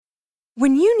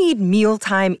When you need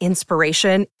mealtime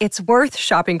inspiration, it's worth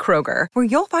shopping Kroger, where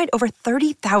you'll find over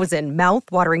 30,000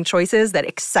 mouth-watering choices that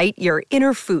excite your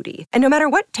inner foodie. And no matter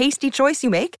what tasty choice you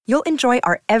make, you'll enjoy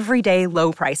our everyday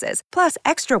low prices, plus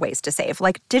extra ways to save,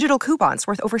 like digital coupons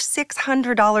worth over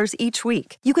 $600 each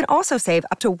week. You can also save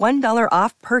up to $1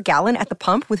 off per gallon at the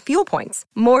pump with fuel points.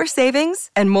 More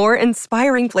savings and more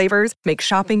inspiring flavors make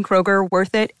shopping Kroger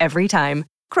worth it every time.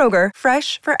 Kroger,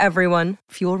 fresh for everyone.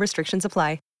 Fuel restrictions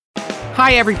apply.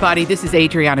 Hi, everybody. This is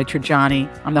Adriana Trajani.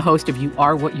 I'm the host of You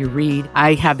Are What You Read.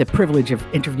 I have the privilege of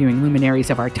interviewing luminaries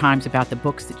of our times about the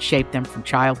books that shaped them from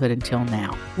childhood until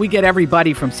now. We get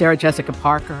everybody from Sarah Jessica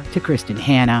Parker to Kristen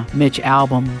Hanna, Mitch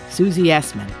Albom, Susie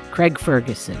Essman, Craig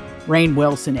Ferguson, Rainn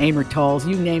Wilson, Amor Tolls,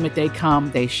 you name it, they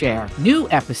come, they share. New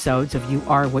episodes of You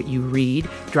Are What You Read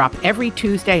drop every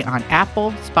Tuesday on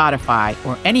Apple, Spotify,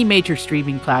 or any major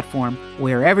streaming platform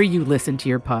wherever you listen to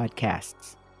your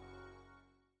podcasts.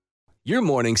 Your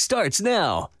morning starts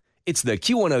now. It's the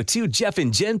Q102 Jeff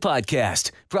and Jenn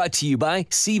podcast, brought to you by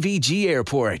CVG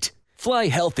Airport. Fly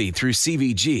healthy through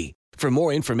CVG. For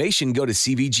more information, go to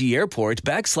CVG Airport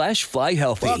 /fly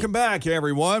healthy. Welcome back,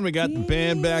 everyone. We got the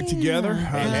band back together.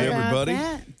 How's everybody?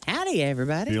 Howdy,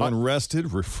 everybody. Feeling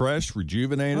rested, refreshed,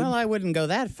 rejuvenated? Well, I wouldn't go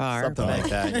that far. Something like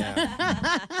that,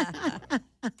 yeah.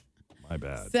 My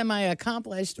bad.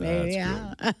 Semi-accomplished, maybe.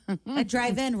 Yeah. That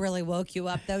drive-in really woke you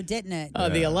up, though, didn't it? Oh,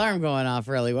 the alarm going off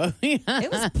really woke me up.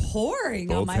 It was pouring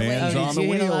on Both my way. hands on Did the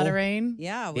you hit a wheel. lot of rain?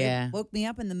 Yeah, it woke me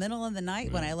up in the middle of the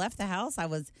night. When I left the house, I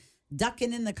was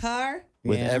ducking in the car.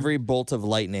 With Yeah. every bolt of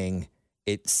lightning,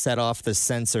 it set off the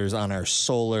sensors on our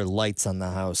solar lights on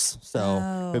the house.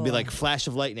 So it would be like flash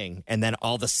of lightning, and then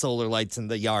all the solar lights in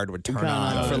the yard would turn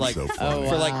on for like so funny.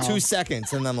 for like 2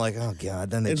 seconds, and I'm like, oh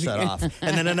god, then they shut off,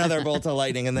 and then another bolt of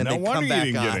lightning, and then No they wonder come you back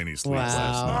didn't on. get any sleep last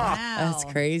night. Wow. That's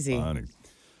crazy. Funny.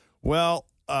 Well,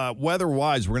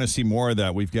 weather-wise, we're going to see more of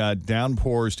that. We've got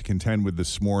downpours to contend with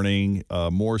this morning,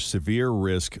 more severe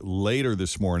risk later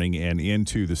this morning and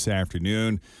into this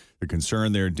afternoon. The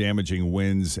concern there, damaging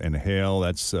winds and hail.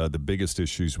 That's the biggest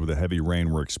issues with the heavy rain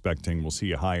we're expecting. We'll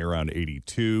see a high around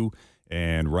 82,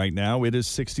 and right now it is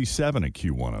 67 at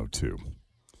Q102.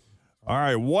 All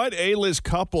right, what A-list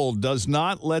couple does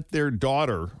not let their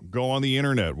daughter go on the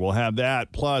internet? We'll have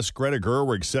that, plus Greta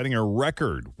Gerwig setting a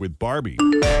record with Barbie.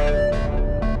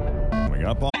 Coming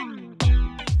up on...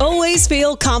 Always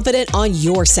feel confident on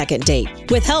your second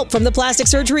date. With help from the Plastic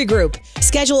Surgery Group.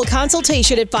 Schedule a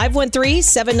consultation at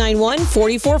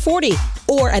 513-791-4440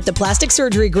 or at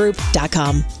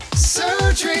theplasticsurgerygroup.com.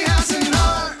 Surgery has an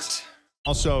art.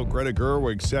 Also, Greta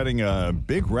Gerwig setting a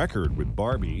big record with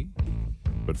Barbie.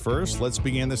 But first, let's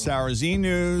begin this hour's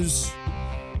E-News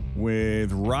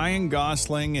with Ryan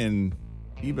Gosling and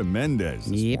Eva Mendes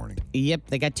this morning. Yep,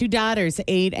 they got two daughters,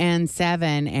 8 and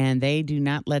 7, and they do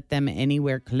not let them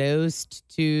anywhere close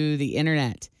to the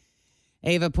internet.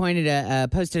 Ava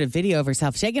posted a video of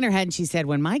herself shaking her head, and she said,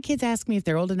 when my kids ask me if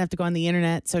they're old enough to go on the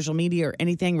internet, social media, or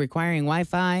anything requiring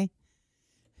Wi-Fi,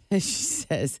 she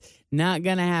says, not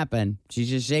going to happen. She's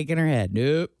just shaking her head.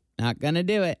 Nope, not going to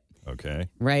do it. Okay.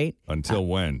 Right? Until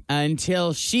when?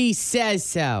 Until she says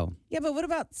so. Yeah, but what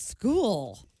about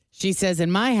school? She says, in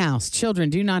my house,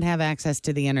 children do not have access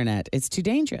to the internet. It's too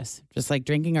dangerous. Just like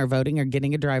drinking or voting or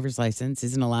getting a driver's license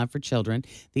isn't allowed for children.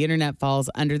 The internet falls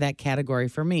under that category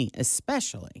for me,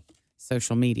 especially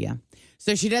social media.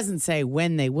 So she doesn't say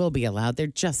when they will be allowed. They're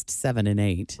just 7 and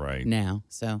 8 now.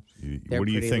 So what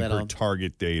do you think little. her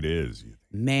target date is?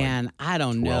 Man, like I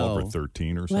don't 12 know. or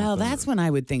 13 or something? Well, that's when I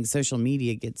would think social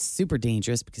media gets super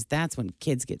dangerous because that's when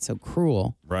kids get so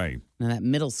cruel. Right. Now that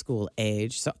middle school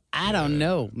age. So I don't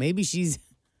know. Maybe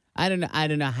I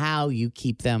don't know how you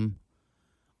keep them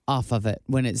off of it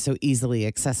when it's so easily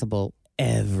accessible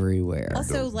everywhere.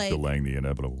 Also, delaying the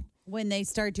inevitable. When they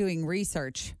start doing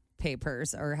research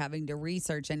papers or having to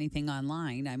research anything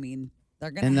online, I mean,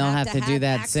 they're going they'll have to do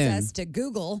that access soon. to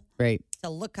Google Right. to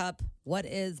look up what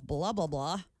is blah, blah,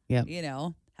 blah. Yep. You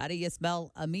know, how do you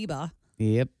spell amoeba?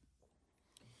 Yep.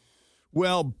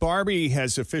 Well, Barbie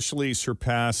has officially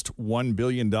surpassed $1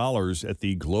 billion at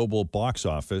the global box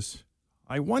office.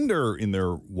 I wonder, in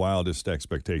their wildest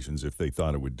expectations, if they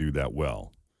thought it would do that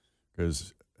well.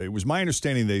 Because it was my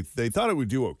understanding they thought it would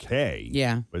do okay.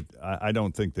 Yeah. But I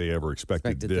don't think they ever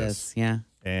expected this. Yeah.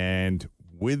 And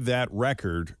with that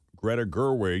record, Greta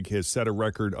Gerwig has set a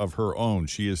record of her own.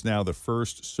 She is now the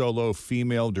first solo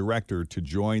female director to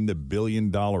join the $1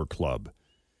 billion club.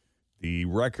 The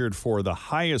record for the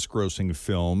highest grossing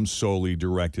film solely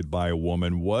directed by a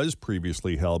woman was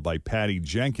previously held by Patty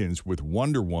Jenkins with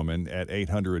Wonder Woman at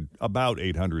about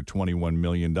 $821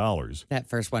 million. That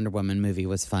first Wonder Woman movie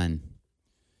was fun.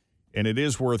 And it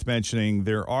is worth mentioning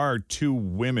there are 2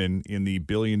 women in the $1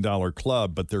 billion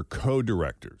club, but they're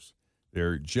co-directors.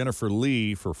 They're Jennifer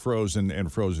Lee for Frozen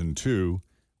and Frozen 2,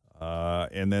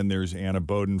 and then there's Anna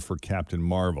Boden for Captain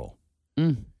Marvel.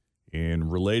 In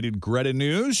related Greta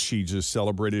news, she just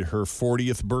celebrated her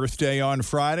 40th birthday on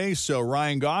Friday, so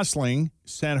Ryan Gosling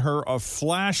sent her a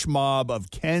flash mob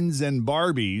of Kens and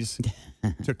Barbies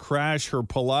to crash her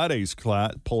Pilates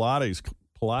class.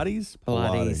 Pilates.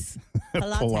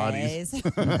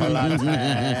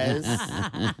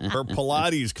 Her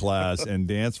Pilates class and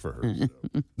dance for her. So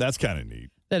that's kind of neat.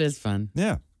 That is fun.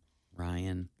 Yeah.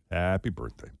 Ryan. Happy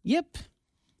birthday. Yep.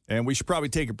 And we should probably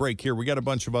take a break here. We got a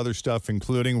bunch of other stuff,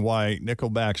 including why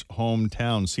Nickelback's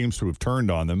hometown seems to have turned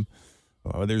on them.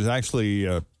 There's actually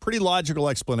a pretty logical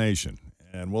explanation,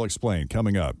 and we'll explain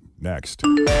coming up next.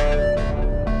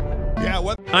 Yeah,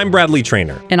 what? I'm Bradley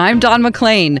Trainer. And I'm Don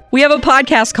McClain. We have a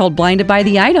podcast called Blinded by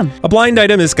the Item. A blind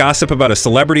item is gossip about a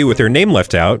celebrity with their name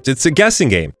left out. It's a guessing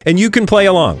game, and you can play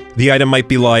along. The item might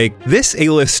be like, this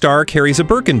A-list star carries a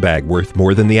Birkin bag worth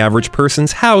more than the average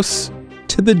person's house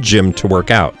to the gym to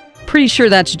work out. Pretty sure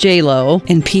that's J-Lo.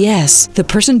 And P.S. the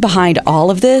person behind all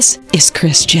of this is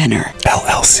Kris Jenner,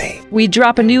 LLC. We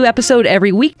drop a new episode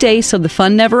every weekday so the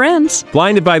fun never ends.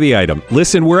 Blinded by the Item.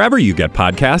 Listen wherever you get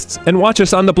podcasts and watch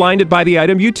us on the Blinded by the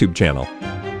Item YouTube channel.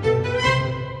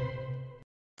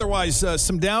 Otherwise,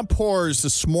 some downpours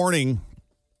this morning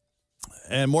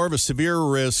and more of a severe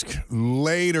risk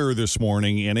later this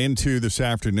morning and into this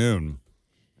afternoon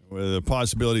with a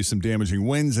possibility of some damaging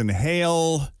winds and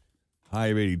hail. High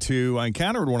of 82. I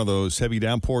encountered one of those heavy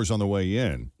downpours on the way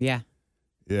in. Yeah.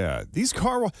 Yeah.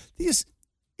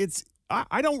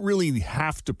 I don't really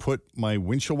have to put my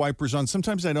windshield wipers on.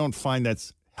 Sometimes I don't find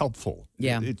that's helpful.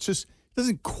 Yeah. It just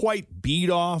doesn't quite beat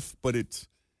off, but it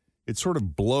sort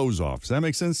of blows off. Does that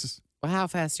make sense? Well, how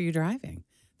fast are you driving?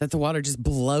 That the water just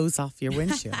blows off your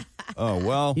windshield. Oh,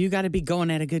 well. You got to be going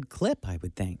at a good clip, I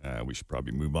would think. We should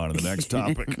probably move on to the next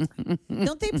topic.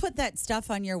 Don't they put that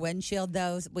stuff on your windshield,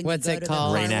 though, when What's you go it to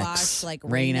called? the car Rain-X. wash, like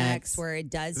Rain-X. Rain-X, where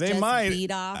it does They just might. beat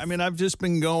off? I mean, I've just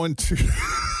been going to...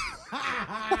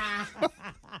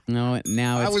 No,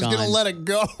 now it's I was gone. going to let it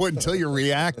go until you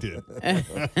reacted.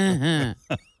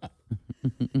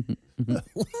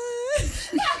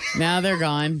 Now they're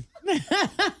gone.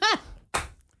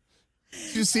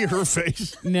 Did you see her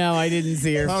face? No, I didn't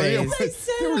see her face.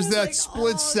 There was that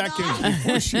split second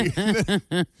before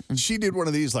she did one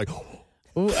of these like,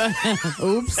 Oops. I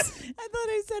thought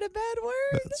I said a bad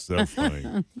word. that's so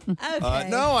funny. Okay.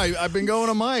 No, I've been going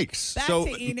to Mike's. Back So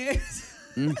to E-News.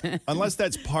 unless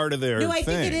that's part of their No, I thing.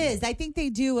 think it is. I think they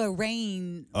do a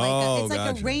rain, it's like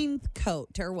gotcha. a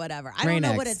raincoat or whatever. I don't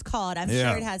Rain-X. know what it's called. I'm Yeah.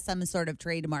 sure it has some sort of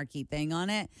trademarky thing on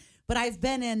it. But I've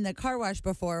been in the car wash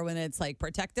before when it's like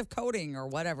protective coating or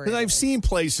whatever. Because I've seen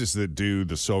places that do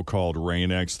the so-called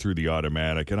Rain-X through the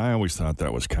automatic, and I always thought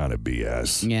that was kind of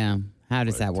BS. Yeah. How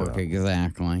does that work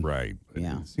exactly? Right.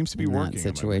 Yeah. It seems to be In that working in my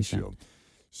situation. windshield.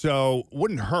 So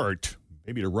wouldn't hurt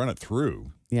maybe to run it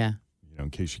through, Yeah. in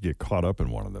case you get caught up in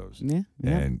one of those. Yeah.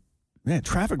 And man,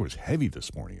 traffic was heavy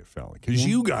this morning, it felt like, because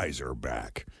you guys are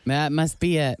back. That must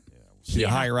be it. See a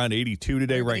high around 82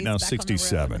 today, right now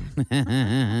Everybody's back on the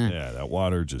 67. Yeah, that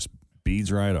water just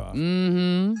beads right off.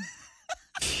 Mm-hmm.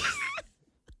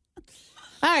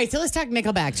 All right, so let's talk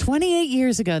Nickelback. 28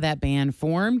 years ago, that band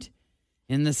formed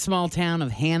in the small town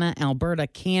of Hanna, Alberta,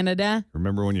 Canada.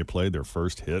 Remember when you played their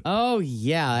first hit? Oh,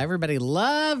 yeah. Everybody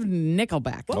loved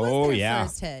Nickelback. What was their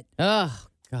first hit? Oh,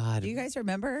 God. Do you guys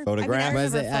remember? Photograph? I mean, I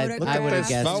Was remember it? I Photograph. would have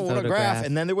guessed Photograph.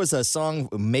 And then there was a song,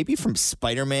 maybe from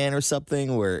Spider-Man or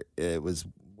something, where it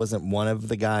wasn't one of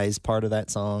the guys part of that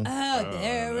song. Oh,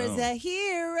 there was a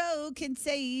hero can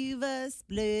save us.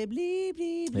 Blah, blah,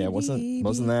 blah, blah, Yeah,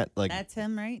 wasn't that like That's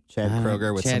him, right? Chad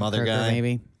Kroger with Chad some other Kroger, guy?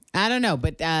 maybe. I don't know,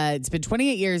 but it's been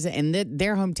 28 years, and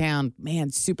their hometown, man,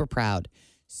 super proud.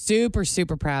 Super,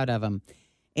 super proud of them.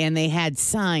 And they had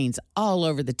signs all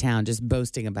over the town just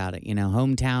boasting about it,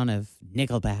 hometown of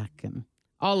Nickelback and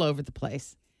all over the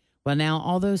place. Well, now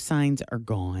all those signs are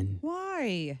gone.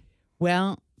 Why?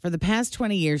 Well, for the past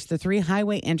 20 years, the 3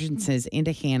 highway entrances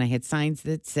into Hanna had signs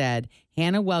that said,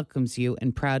 Hanna welcomes you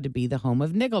and proud to be the home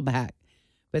of Nickelback.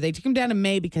 But they took them down in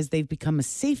May because they've become a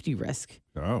safety risk.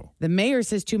 Oh. The mayor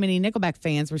says too many Nickelback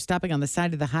fans were stopping on the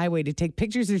side of the highway to take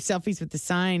pictures or selfies with the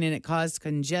sign, and it caused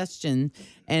congestion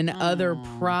and other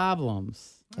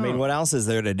problems. I mean, what else is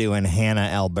there to do in Hanna,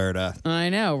 Alberta? I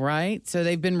know, right? So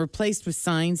they've been replaced with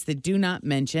signs that do not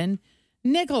mention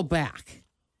Nickelback.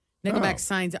 Nickelback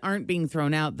signs aren't being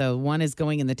thrown out, though. One is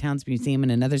going in the town's museum,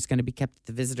 and another is going to be kept at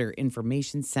the Visitor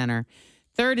Information Center.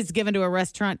 Third is given to a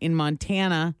restaurant in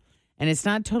Montana. And it's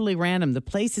not totally random. The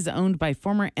place is owned by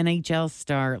former NHL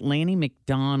star Lanny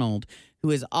McDonald, who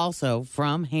is also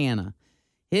from Hannah.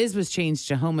 His was changed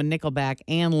to home of Nickelback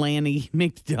and Lanny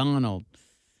McDonald.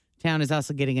 Town is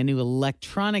also getting a new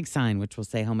electronic sign, which will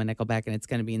say home of Nickelback, and it's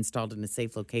going to be installed in a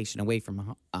safe location away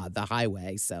from the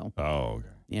highway. So, okay.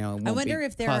 You know, I wonder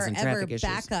if there are ever issues.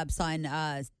 backups on,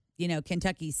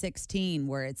 Kentucky 16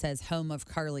 where it says home of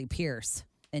Carly Pierce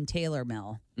and Taylor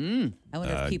Mill. I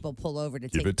wonder if people pull over to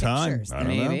take it time. pictures. I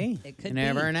don't know. It could You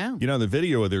never be. know. You know, the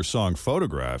video of their song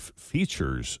Photograph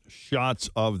features shots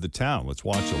of the town. Let's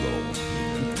watch a little.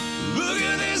 Look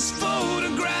at this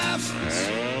photograph.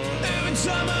 Every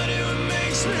time I do it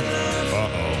makes me laugh.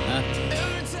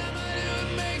 Every time I do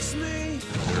it makes me.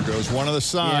 There goes one of the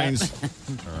signs.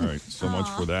 All right, so much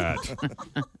for that.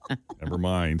 Never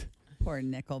mind. Poor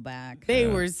Nickelback. They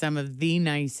were some of the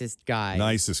nicest guys.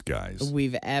 Nicest guys.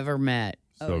 We've ever met.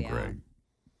 So great.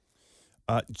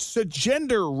 So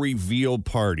gender reveal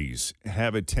parties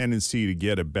have a tendency to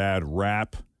get a bad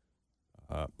rap,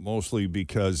 mostly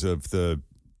because of the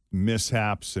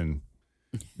mishaps and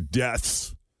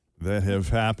deaths that have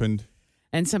happened.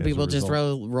 And some people just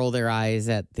roll their eyes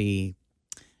at the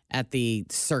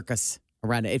circus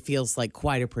around it. It feels like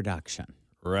quite a production.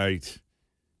 Right.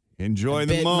 Enjoy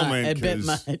the moment. A bit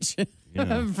much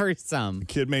for some. The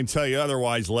kid may tell you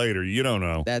otherwise later. You don't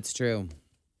know. That's true.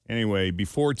 Anyway,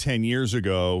 before 10 years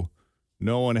ago,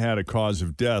 no one had a cause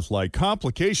of death like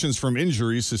complications from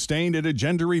injuries sustained at a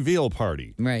gender reveal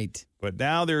party. Right. But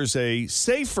now there's a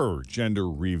safer gender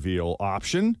reveal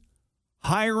option,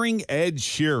 hiring Ed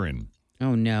Sheeran.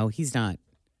 Oh, no, he's not.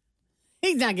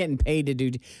 He's not getting paid to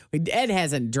do. Ed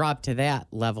hasn't dropped to that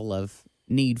level of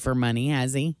need for money,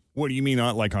 has he? What do you mean,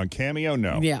 like on Cameo?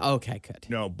 No. Yeah, okay, good.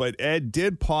 No, but Ed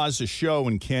did pause a show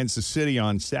in Kansas City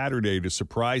on Saturday to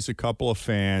surprise a couple of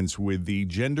fans with the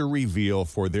gender reveal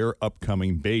for their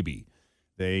upcoming baby.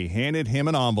 They handed him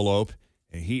an envelope,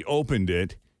 and he opened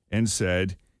it and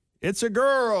said, "It's a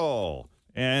girl."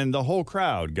 And the whole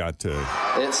crowd got to...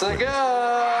 It's a girl!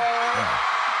 Yeah.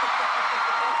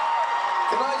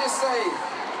 Can I just say,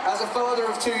 as a father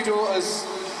of two daughters,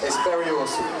 it's very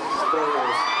awesome. It's very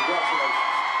awesome. Congratulations.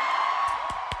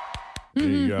 There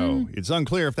you go. It's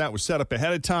unclear if that was set up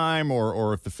ahead of time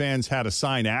or if the fans had a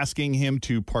sign asking him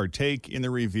to partake in the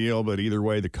reveal, but either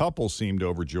way, the couple seemed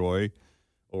overjoyed,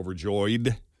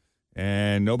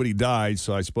 and nobody died,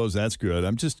 so I suppose that's good.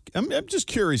 I'm just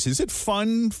curious, is it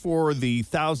fun for the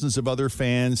thousands of other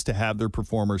fans to have their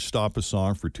performers stop a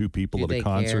song for two people at a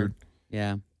concert?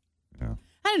 Yeah.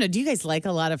 I don't know. Do you guys like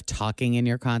a lot of talking in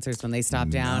your concerts when they stop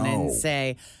down and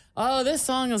say, "Oh, this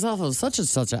song is off of such and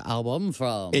such an album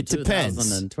from It depends.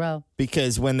 2012.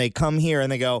 Because when they come here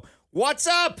and they go, "What's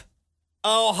up,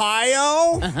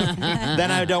 Ohio?" then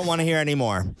I don't want to hear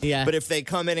anymore. Yeah. But if they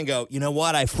come in and go, "You know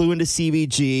what? I flew into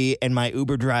CVG and my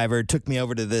Uber driver took me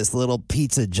over to this little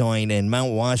pizza joint in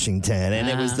Mount Washington and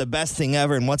it was the best thing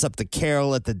ever. And what's up to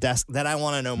Carol at the desk?" Then I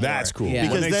want to know more. That's cool. Yeah. When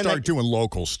Because they then start doing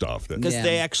local stuff. Because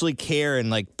they actually care and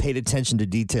like paid attention to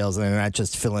details and they're not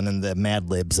just filling in the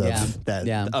Mad Libs of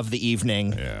of the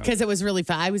evening. Because it was really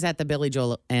fun. I was at the Billy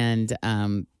Joel and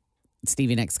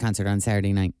Stevie Nicks concert on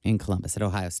Saturday night in Columbus at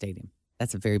Ohio Stadium.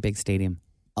 That's a very big stadium.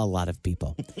 A lot of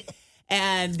people.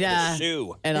 And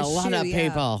a lot of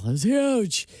people. It was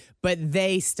huge. But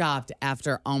they stopped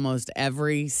after almost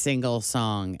every single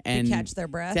song. And to catch their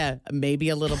breath? Maybe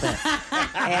a little bit.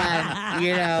 And,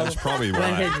 That's probably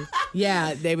right.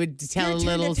 They would tell a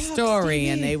little story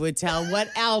and they would tell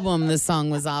what album the song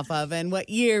was off of and what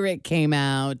year it came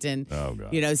out. And,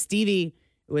 Stevie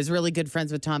was really good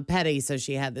friends with Tom Petty. So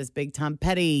she had this big Tom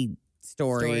Petty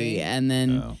story. And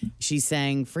then she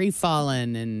sang Free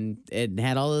Fallin' and it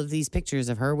had all of these pictures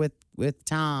of her with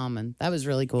Tom, and that was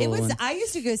really cool. I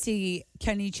used to go see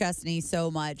Kenny Chesney so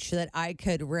much that I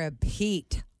could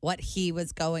repeat what he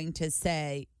was going to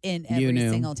say in every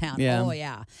single town. Yeah. Oh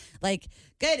yeah. Like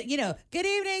good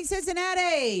evening,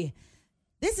 Cincinnati.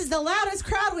 This is the loudest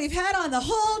crowd we've had on the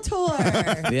whole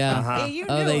tour. Yeah. You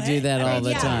Oh, knew they it. do that all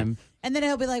the time. And then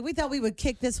he'll be like, "We thought we would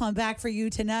kick this one back for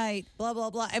you tonight." Blah blah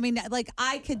blah. I mean, like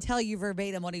I could tell you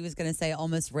verbatim what he was going to say,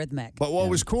 almost rhythmic. But what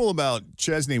was cool about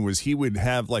Chesney was he would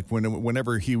have like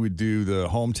whenever he would do the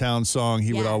hometown song,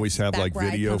 he would always have like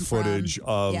video footage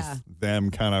of them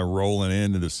kind of rolling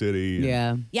into the city.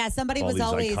 Yeah. Yeah, somebody was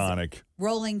always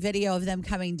rolling video of them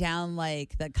coming down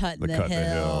like the cut in the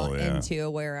hill into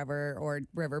wherever or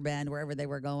Riverbend, wherever they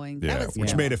were going. Yeah, That was which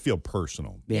cool. made it feel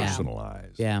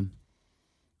personalized. Yeah.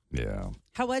 Yeah.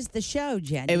 How was the show,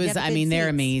 Jen? It Did you was, have I good mean, they're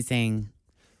seats? amazing.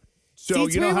 So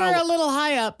Seats you know were how a little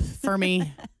high up for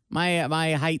me.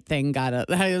 My height thing I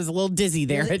was a little dizzy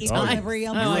there at times. You were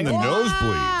in the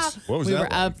nosebleeds. What was that? We were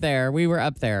up there. We were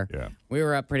up there. Yeah. We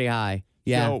were up pretty high.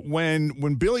 Yeah. So when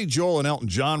Billy Joel and Elton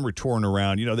John were touring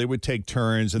around, they would take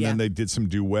turns and then they did some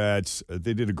duets.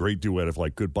 They did a great duet of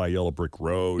like Goodbye Yellow Brick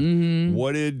Road. Mm-hmm.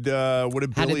 What did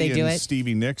Billy and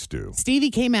Stevie Nicks do? Stevie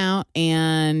came out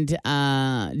and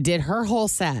did her whole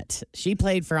set. She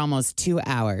played for almost 2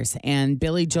 hours, and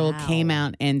Billy Joel came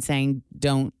out and sang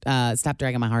 "Don't Stop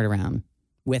Dragging My Heart Around"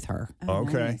 with her. Oh,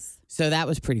 okay. Nice. So that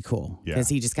was pretty cool because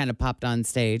he just kind of popped on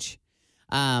stage.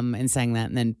 And sang that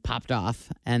and then popped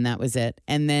off, and that was it.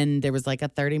 And then there was like a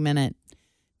 30-minute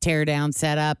tear down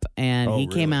setup, and he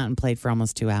came out and played for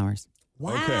almost 2 hours.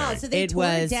 Wow. Okay. So they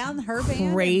tore down her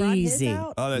band crazy. and brought his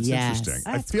out? Oh, that's interesting.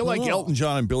 I That's feel like cool. Elton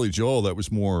John and Billy Joel, that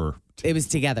was more... It was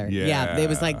together. Yeah. It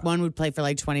was like one would play for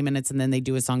like 20 minutes, and then they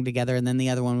do a song together, and then the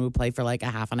other one would play for like a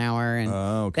half an hour. And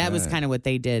that was kind of what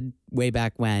they did way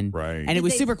back when. Right. And it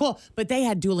was super cool. But they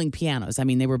had dueling pianos. I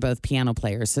mean, they were both piano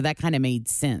players, so that kind of made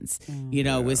sense.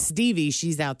 With Stevie,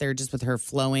 she's out there just with her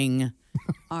flowing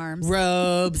arms,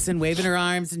 robes, and waving her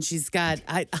arms, and she's got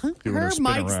her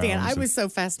mic stand. I was so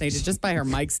fascinated just by her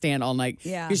mic stand all night.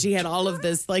 Yeah. Because she had all of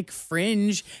this like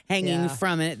fringe hanging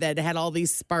from it that had all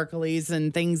these sparklies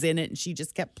and things in it, and she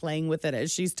just kept playing with it as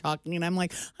she's talking. And I'm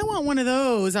like, I want one of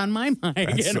those on my mic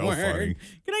That's at so work. funny.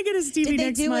 Can I get a Stevie Did they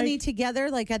Nicks do mic? any together?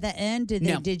 Like at the end?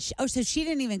 No. So she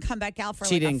didn't even come back out for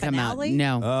She like didn't a come out. finale?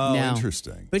 No. Oh, no.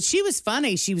 interesting. But she was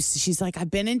funny. She's like,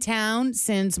 I've been in town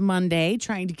since Monday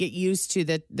trying to get used to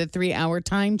the 3-hour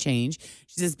time change.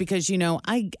 She says, because she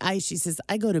says,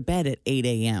 I go to bed at 8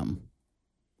 a.m.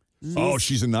 Oh,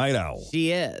 she's a night owl.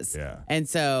 She is. Yeah. And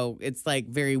so it's like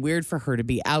very weird for her to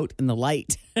be out in the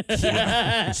light. She is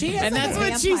And like that's a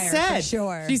what she vampire, said. for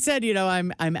sure. She said,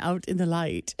 I'm out in the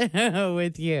light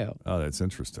with you. Oh, that's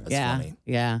interesting. yeah. funny.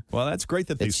 Yeah. Well, that's great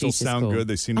that they But still she's just sound cool. good.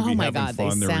 They seem to Oh be my having God, they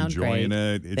fun. They're sound enjoying great.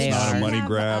 it. It's They not are. a money Have,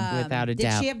 grab. Without a did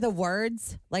doubt. she have the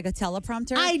words like a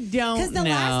teleprompter? I don't Because the know.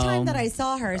 last time that I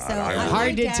saw her,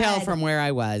 Hard to tell from where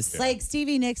I was. Like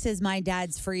Stevie Nicks is my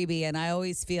dad's freebie, and I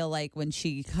always feel like when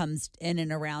she comes in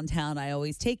and around town, I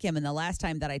always take him. And the last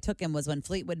time that I took him was when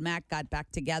Fleetwood Mac got back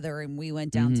together, and we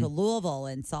went down to Louisville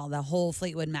and saw the whole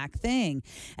Fleetwood Mac thing.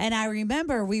 And I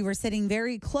remember we were sitting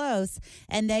very close,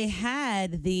 and they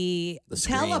had the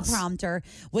screens. teleprompter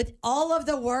with all of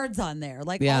the words on there,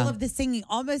 like Yeah. all of the singing,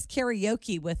 almost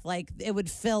karaoke with like it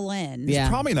would fill in. Yeah.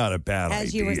 Probably not a bad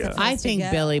As you were idea. supposed I to think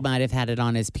go. Billy might have had it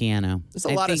on his piano. There's a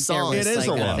lot of think there songs. was It is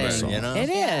a like lot of thing. songs. You know? It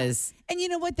is. And you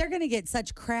know what? They're going to get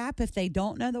such crap if they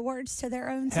don't know the words to their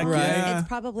own Heck song. yeah. It's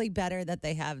probably better that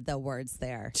they have the words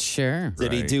there. Sure.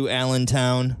 Did he Right. do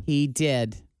Allentown? He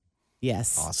did.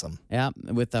 Yes. Awesome. Yep.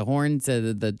 With the horns,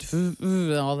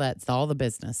 all that, all the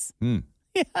business. Hmm.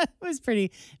 Yeah, it was very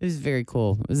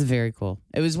cool. It was very cool.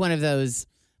 It was one of those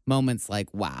moments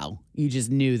like, wow, you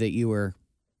just knew that you were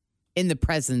in the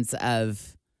presence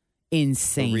of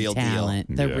insane The real deal.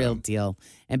 talent, the Yeah. real deal.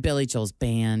 And Billy Joel's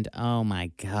band, oh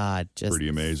my God, just Pretty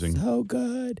amazing. so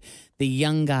good. The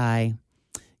young guy,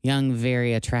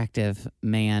 very attractive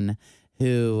man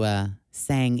who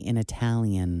sang in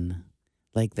Italian,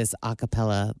 like this a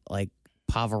cappella, like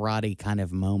Pavarotti kind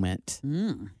of moment.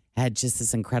 Had just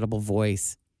this incredible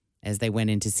voice as they went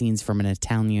into scenes from an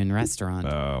Italian restaurant.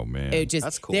 Oh, man. It just,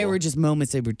 That's cool. There were just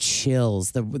moments, they were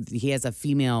chills. He has a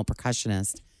female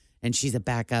percussionist, and she's a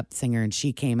backup singer, and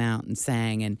she came out and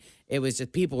sang, and it was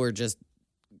just, people were just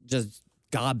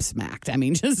gobsmacked. I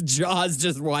mean, just jaws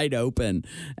just wide open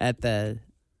at the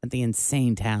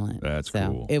insane talent. That's So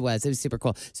cool. It was super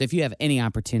cool. So if you have any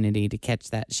opportunity to catch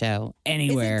that show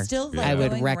anywhere, Is it still like I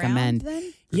would going recommend. around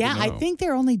then? Yeah, to I know. think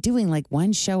they're only doing like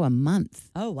one show a month.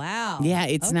 Oh, wow. Yeah,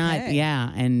 it's not. Okay.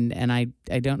 Yeah, and I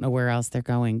don't know where else they're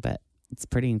going, but it's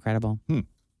pretty incredible.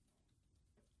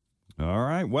 All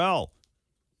right. Well,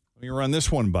 let me run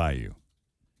this one by you.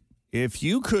 If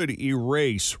you could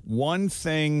erase one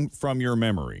thing from your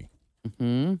memory,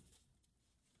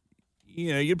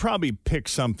 you'd probably pick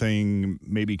something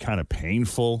maybe kind of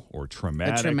painful or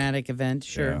traumatic. A traumatic event,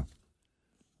 sure.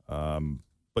 Yeah.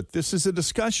 But this is a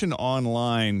discussion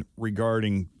online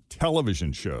regarding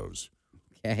television shows.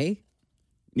 Okay.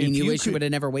 If You you wish you could- would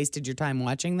have never wasted your time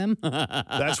watching them?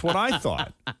 That's what I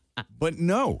thought. But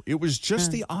no, it was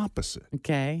just the opposite.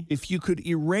 Okay. If you could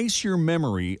erase your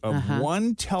memory of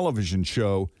one television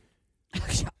show,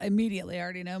 Immediately, I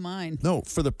already know mine. no,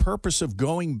 for the purpose of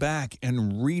going back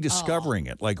and rediscovering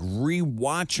it, like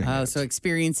rewatching Oh, it. so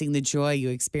experiencing the joy you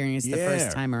experienced the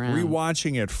first time around.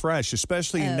 Rewatching it fresh,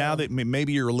 especially now that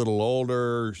maybe you're a little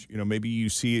older, maybe you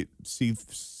see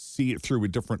it through a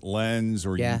different lens,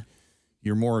 or Yeah.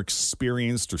 you're more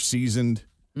experienced or seasoned.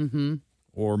 Mm-hmm.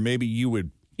 Or maybe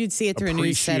you'd see it through a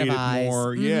new set of appreciate it eyes.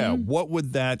 more. Mm-hmm. Yeah, what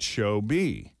would that show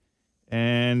be?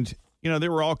 And,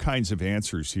 there were all kinds of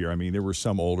answers here. I mean, there were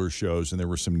some older shows and there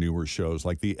were some newer shows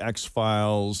like The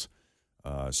X-Files,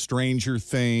 Stranger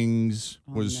Things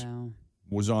was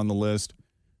on the list.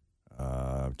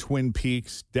 Twin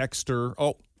Peaks, Dexter.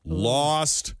 Oh,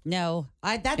 Lost. No,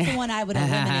 that's the one I would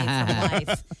eliminate from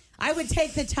life. I would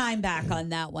take the time back on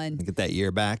that one. Get that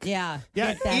year back. Yeah.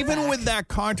 Yeah, get that even back. with that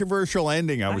controversial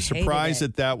ending, I was hated surprised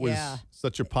it. that was Yeah.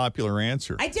 such a popular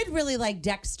answer. I did really like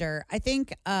Dexter. I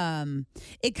think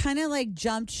it kind of like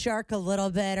jumped shark a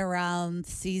little bit around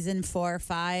season 4 or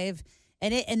 5.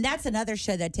 And that's another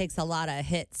show that takes a lot of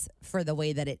hits for the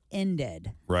way that it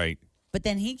ended. Right. But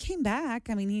then he came back.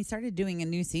 I mean, he started doing a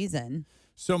new season.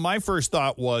 So my first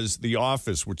thought was The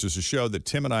Office, which is a show that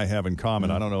Tim and I have in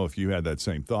common. I don't know if you had that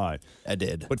same thought. I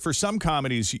did. But for some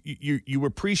comedies, you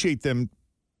appreciate them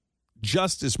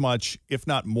just as much, if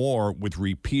not more, with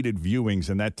repeated viewings,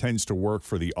 and that tends to work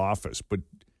for The Office. But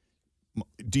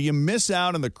do you miss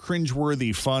out on the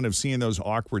cringeworthy fun of seeing those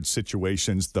awkward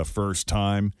situations the first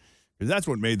time? Because that's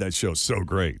what made that show so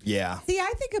great. Yeah. See,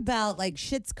 I think about like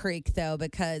Schitt's Creek, though,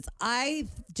 because I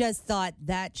just thought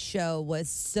that show was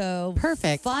so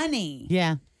perfect, funny.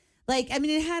 Yeah. Like, I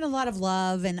mean, it had a lot of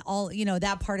love and all,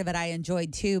 that part of it I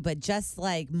enjoyed too. But just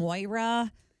like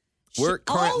Moira,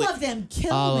 all of them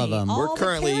kill all me. of them. All We're the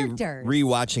currently characters.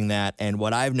 rewatching that, and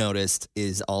what I've noticed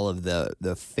is all of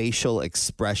the facial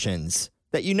expressions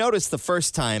that you noticed the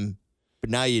first time,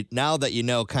 but now that you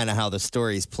know kind of how the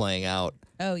story's playing out.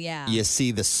 Oh, yeah. You see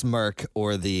the smirk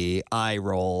or the eye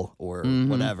roll or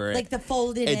whatever. Like the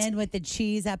folded in with the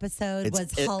cheese episode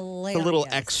was hilarious. It's a little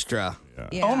extra.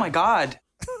 Yeah. Oh, my God.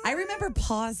 I remember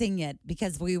pausing it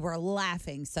because we were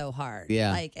laughing so hard.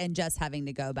 Yeah. And just having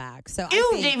to go back. So Ew,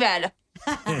 David.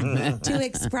 to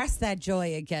express that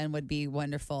joy again would be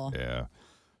wonderful. Yeah.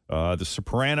 The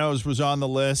Sopranos was on the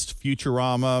list.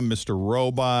 Futurama, Mr.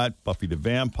 Robot, Buffy the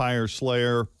Vampire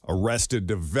Slayer, Arrested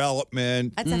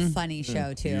Development. That's a funny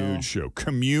show, too. Huge show.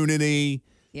 Community.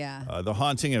 Yeah. The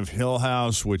Haunting of Hill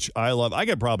House, which I love. I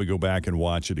could probably go back and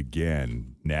watch it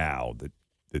again now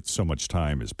that so much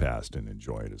time has passed and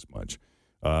enjoy it as much.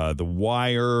 The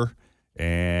Wire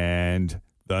and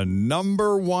the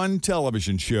number one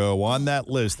television show on that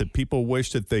list that people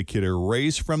wish that they could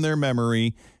erase from their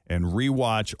memory and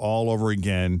rewatch all over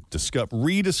again,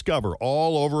 rediscover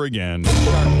all over again.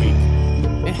 Shark Week.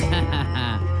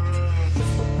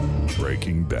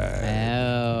 Breaking Bad.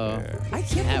 Oh, Yeah. I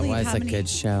can't that believe was how a many good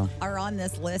show. are on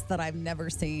this list that I've never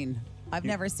seen. I've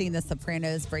never seen The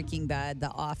Sopranos, Breaking Bad,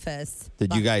 The Office.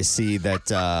 Did you guys see that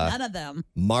None of them.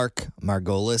 Mark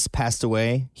Margolis passed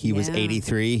away? He was Yeah.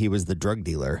 83. He was the drug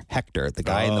dealer, Hector, the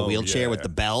guy in the Oh, wheelchair yeah. with the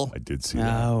bell. I did see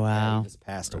that. Oh, wow. He just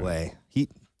passed away.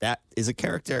 That is a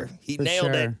character. He For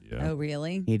nailed it. sure. Yeah. Oh,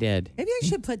 really? He did. Maybe I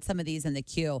should put some of these in the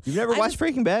queue. You've never watched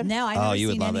Breaking Bad? No, I've Oh, never you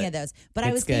would seen love any it. of those. But I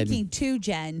It's was good. thinking too,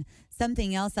 Jen,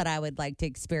 something else that I would like to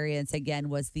experience again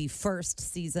was the first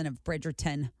season of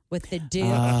Bridgerton with the dude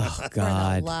Oh, for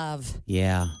God. the love.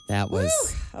 Yeah, that was.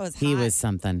 Woo, that was He hot. was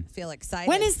something. I feel excited.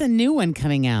 When is the new one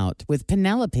coming out with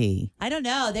Penelope? I don't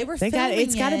know. They were They got. filming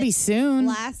It's got to it be soon.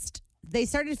 They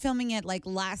started filming it like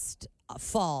last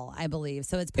fall, I believe.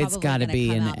 So it's probably gotta gonna be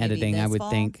come in out maybe editing, I this would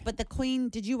fall. think. But the Queen,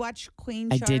 did you watch Queen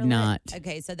I Charlotte? did not.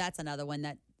 Okay, so that's another one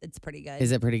that it's pretty good.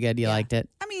 Is it pretty good? You Yeah. liked it?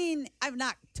 I mean, I've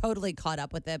not totally caught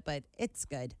up with it, but it's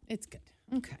good. It's good.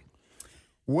 Okay.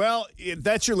 Well,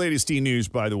 that's your latest e-news,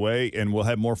 by the way, and we'll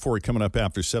have more for you coming up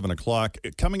after 7 o'clock.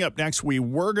 Coming up next, we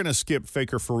were going to skip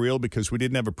Faker for Real because we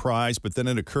didn't have a prize, but then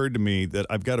it occurred to me that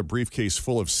I've got a briefcase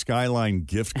full of Skyline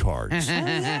gift cards. Oh,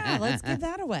 yeah, let's give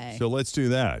that away. So let's do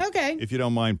that. Okay. If you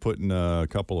don't mind putting a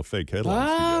couple of fake headlines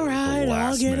All together. right,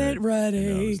 I'll get it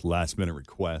ready. Last-minute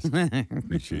request.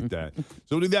 Appreciate that. So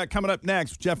we'll do that coming up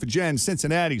next. Jeff and Jen,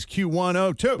 Cincinnati's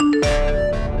Q102.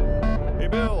 Hey,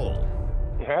 Bill.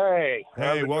 Hey. how's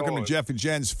Hey, it welcome going? to Jeff and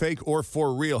Jen's Fake or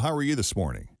For Real. How are you this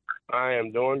morning? I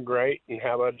am doing great, and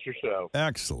how about yourself?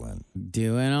 Excellent.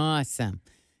 Doing awesome.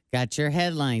 Got your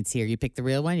headlines here. You pick the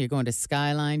real one. You're going to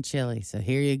Skyline Chili. So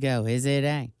here you go. Is it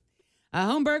A? A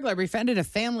home burglar befriended a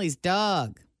family's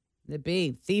dog. The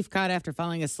B. Thief caught after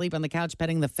falling asleep on the couch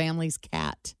petting the family's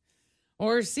cat.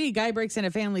 Or C. Guy breaks in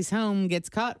a family's home, gets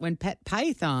caught when pet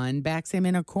python backs him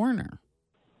in a corner.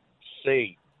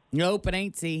 C. Nope, it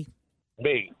ain't C.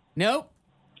 B. Nope.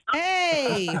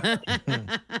 Hey.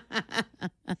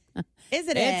 Is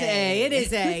it It's A. It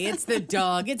is A. It's the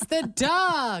dog. It's the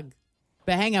dog.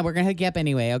 But hang on. We're going to hook you up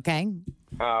anyway, okay?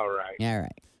 All right. All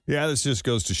right. Yeah, this just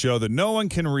goes to show that no one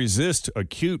can resist a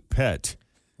cute pet.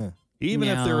 even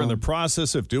if they're in the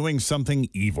process of doing something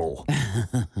evil.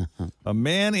 A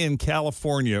man in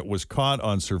California was caught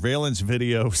on surveillance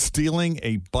video stealing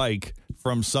a bike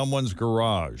from someone's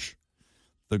garage.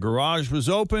 The garage was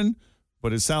open,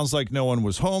 but it sounds like no one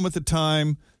was home at the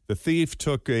time. The thief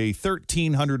took a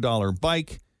 $1,300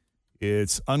 bike.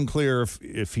 It's unclear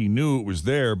if he knew it was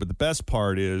there, but the best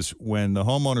part is when the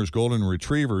homeowner's golden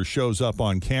retriever shows up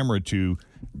on camera to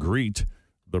greet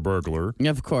the burglar.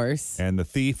 Of course. And the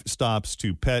thief stops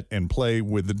to pet and play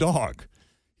with the dog.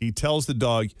 He tells the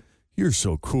dog, "You're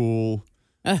so cool.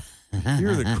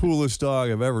 You're the coolest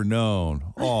dog I've ever known.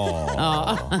 Oh,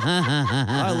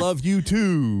 I love you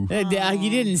too." You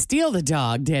didn't steal the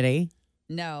dog, did he?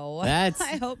 No. That's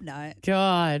I hope not.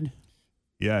 God.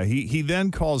 Yeah, he then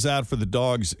calls out for the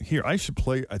dogs. Here, I should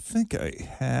play. I think I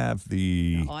have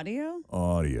the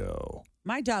audio.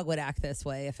 My dog would act this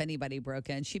way if anybody broke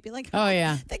in. She'd be like, "Oh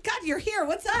yeah, thank God you're here.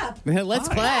 What's up? Let's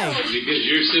play." Because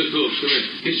you're so cool. Come here.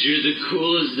 Because you're the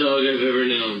coolest dog I've ever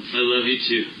known. I love you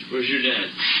too. Where's your dad?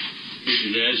 Where's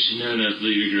your dad? No,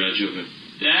 leave your garage open.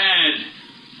 Dad,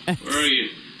 where are you?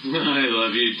 I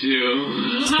love you too.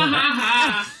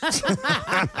 Is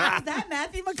that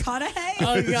Matthew McConaughey?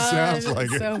 Oh God, Sounds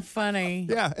like so it. funny.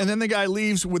 Yeah, and then the guy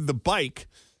leaves with the bike.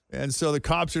 And so the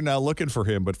cops are now looking for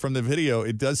him. But from the video,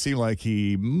 it does seem like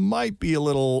he might be a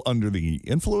little under the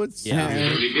influence. Yeah,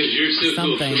 because you're so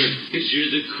cool. Because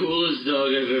you're the coolest dog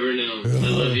I've ever known. I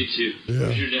love you too. Yeah.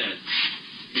 Where's your dad?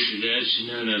 Where's your dad?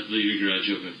 No, leave your garage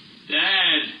open.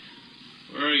 Dad,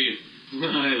 where are you?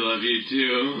 I love you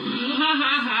too.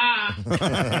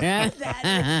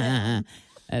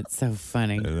 That's so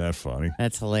funny. Isn't that funny?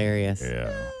 That's hilarious.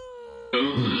 Yeah.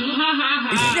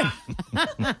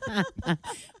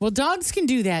 Well, dogs can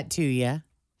do that to you.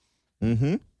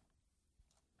 Mm-hmm.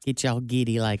 Get y'all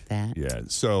giddy like that. Yeah.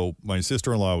 So my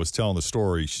sister-in-law was telling the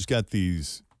story. She's got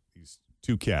these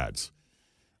two cats,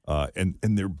 and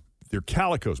they're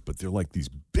calicos, but they're like these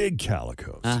big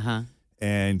calicos. Uh-huh.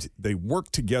 And they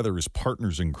work together as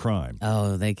partners in crime.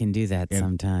 Oh, they can do that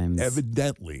sometimes.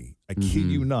 Evidently, I kid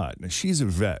you not. Now, she's a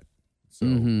vet, so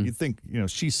you'd think,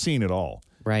 she's seen it all.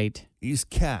 Right. These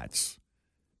cats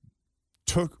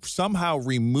somehow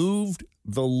removed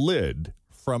the lid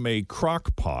from a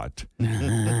crock pot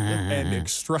and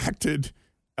extracted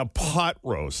a pot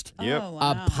roast. Yep. Oh,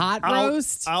 wow. A pot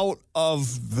roast? Out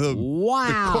of the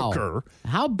cooker.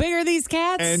 How big are these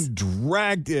cats? And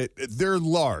dragged it. They're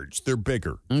large. They're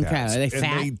bigger. Okay. Cats. Are they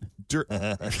fat?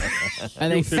 Are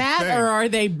they fat or are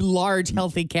they large,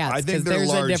 healthy cats? I think they're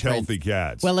large, healthy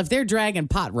cats. Well, if they're dragging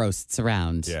pot roasts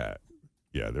around.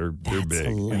 Yeah, they're big.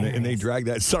 And they dragged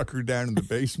that sucker down in the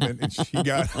basement, and she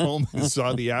got home and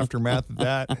saw the aftermath of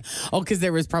that. Oh, because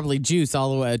there was probably juice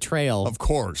all the way, a trail. Of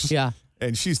course. Yeah.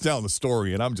 And she's telling the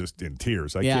story, and I'm just in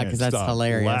tears. I can't that's stop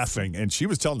hilarious. laughing. And she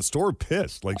was telling the story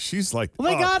pissed. Like, she's like,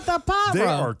 well, they got the pot They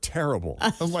roast. are terrible.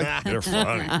 I'm like, they're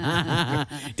funny.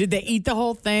 Did they eat the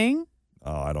whole thing?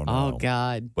 Oh, I don't know. Oh,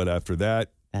 God. But after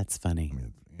that. That's funny.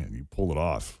 Man, you pull it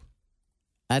off.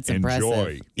 That's Enjoy.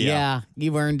 impressive. Yeah,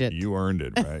 you earned it. You earned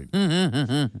it,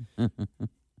 right?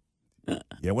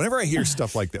 Yeah, whenever I hear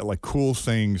stuff like that, like cool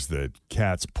things that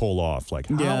cats pull off, like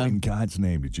how in God's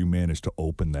name did you manage to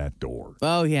open that door?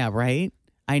 Oh, yeah, right?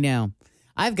 I know.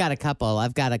 I've got a couple. You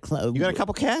got a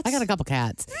couple cats? I got a couple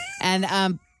cats.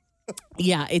 And,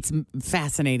 yeah, it's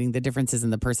fascinating, the differences in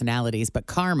the personalities. But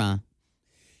Karma,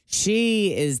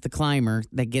 she is the climber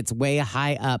that gets way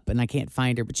high up, and I can't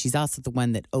find her, but she's also the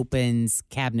one that opens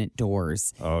cabinet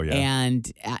doors. Oh, yeah.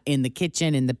 And in the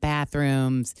kitchen, in the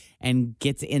bathrooms, and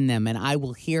gets in them. And I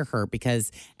will hear her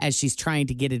because as she's trying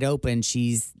to get it open,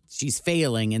 she's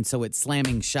failing, and so it's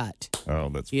slamming shut. Oh,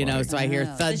 that's funny. So I hear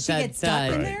thud, Does she thud, get stuck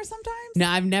thud. in there sometimes? No,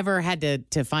 I've never had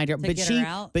to find her. To get her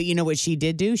out? But you know what she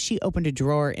did do? She opened a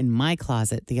drawer in my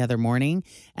closet the other morning,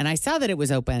 and I saw that it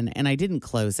was open, and I didn't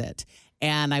close it.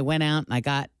 And I went out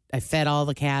and I fed all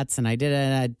the cats, and I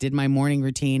did my morning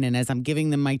routine. And as I'm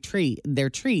giving them their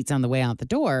treats on the way out the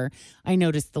door, I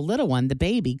noticed the little one, the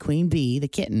baby, Queen Bee, the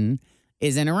kitten,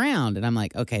 isn't around. And I'm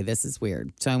like, okay, this is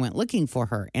weird. So I went looking for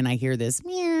her, and I hear this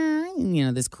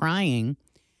meow, this crying.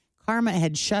 Karma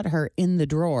had shut her in the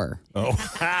drawer. Oh.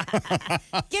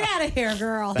 Get out of here,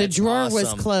 girl. The drawer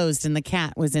was closed, and the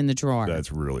cat was in the drawer.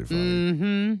 That's really funny.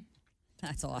 Mm-hmm.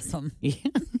 That's awesome. Yeah.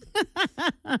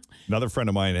 Another friend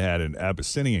of mine had an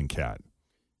Abyssinian cat,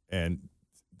 and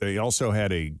they also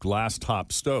had a glass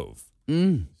top stove.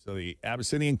 So the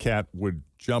Abyssinian cat would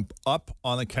jump up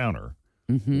on the counter,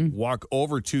 walk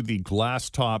over to the glass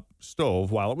top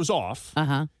stove while it was off,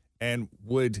 and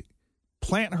would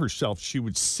plant herself. She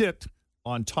would sit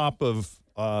on top of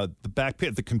the back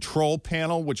pit, the control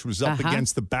panel, which was up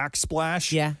against the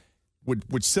backsplash. Yeah.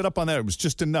 Would sit up on that. It was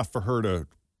just enough for her to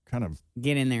kind of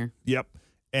get in there. Yep.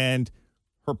 And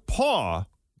her paw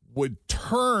would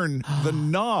turn the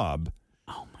knob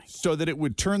so that it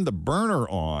would turn the burner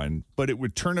on, but it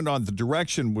would turn it on the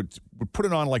direction, would put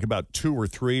it on like about 2 or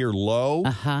 3 or low,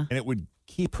 and it would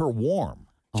keep her warm.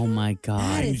 Oh, my God.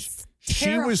 That is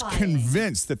She was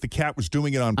convinced that the cat was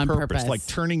doing it on purpose, like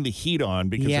turning the heat on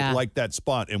because it liked that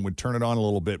spot and would turn it on a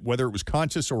little bit, whether it was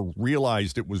conscious or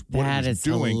realized it was what it was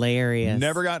doing. Hilarious.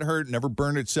 Never got hurt, never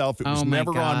burned itself. It was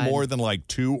never on more than like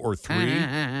 2 or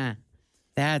 3.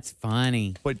 That's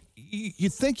funny. But you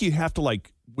think you'd have to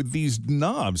like, with these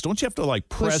knobs, don't you have to like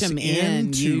press them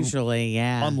in to usually,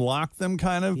 unlock them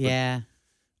kind of? Yeah.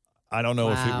 I don't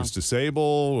know if it was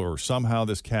disabled or somehow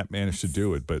this cat managed to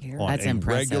do it, but on a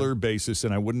regular basis,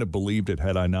 and I wouldn't have believed it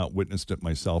had I not witnessed it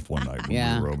myself one night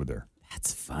when we were over there.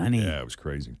 That's funny. Yeah, it was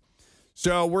crazy.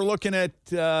 So we're looking at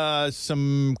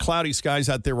some cloudy skies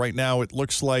out there right now. It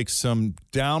looks like some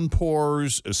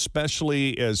downpours,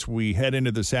 especially as we head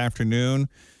into this afternoon,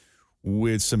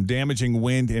 with some damaging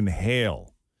wind and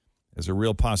hail as a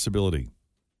real possibility.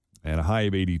 And a high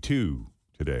of 82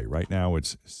 today. Right now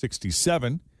it's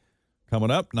 67. Coming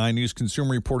up, 9 News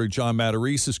consumer reporter John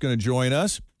Matarese is going to join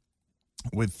us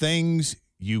with things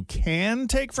you can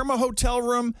take from a hotel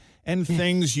room and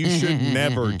things you should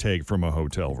never take from a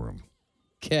hotel room.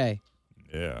 Okay.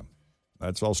 Yeah.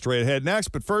 That's all straight ahead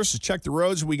next. But first, let's check the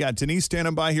roads. We got Denise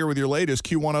standing by here with your latest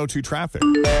Q102 traffic.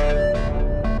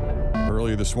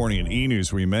 Earlier this morning in E!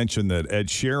 News, we mentioned that Ed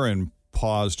Sheeran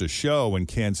paused a show in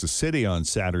Kansas City on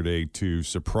Saturday to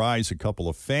surprise a couple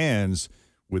of fans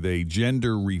with a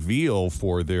gender reveal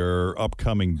for their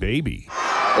upcoming baby.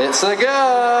 It's a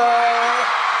girl!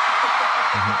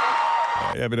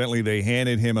 Evidently, they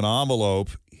handed him an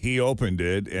envelope. He opened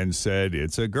it and said,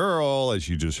 "It's a girl," as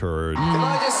you just heard. Can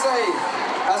I just say,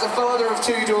 as a father of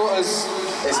 2 daughters,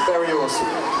 it's very awesome.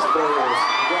 It's very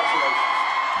awesome.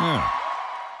 Congratulations. Yeah.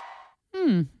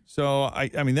 So,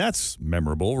 I mean, that's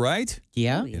memorable, right?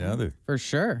 Yeah. You know, the for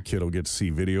sure. Kid will get to see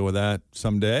video of that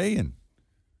someday, and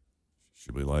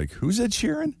she'll be like, "Who's Ed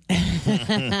Sheeran?"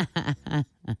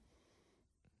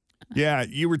 Yeah,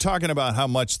 you were talking about how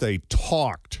much they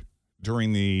talked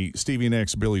during the Stevie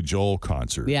Nicks Billy Joel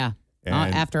concert. Yeah,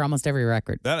 after almost every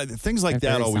record. Things like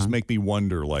that always make me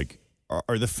wonder, like,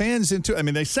 are the fans into it? I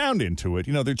mean, they sound into it.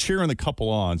 You know, they're cheering the couple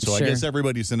on, so I guess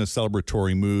everybody's in a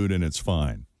celebratory mood, and it's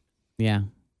fine. Yeah.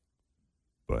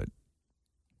 But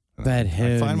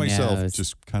who I find myself knows?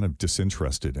 just kind of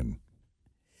disinterested in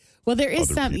Well, there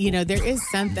is other people. there is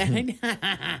something.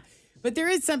 But there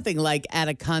is something like at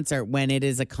a concert when it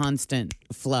is a constant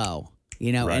flow,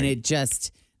 and it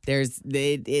just,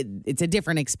 it's a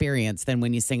different experience than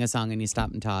when you sing a song and you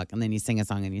stop and talk, and then you sing a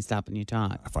song and you stop and you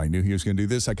talk. If I knew he was going to do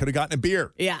this, I could have gotten a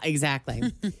beer. Yeah, exactly.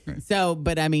 So,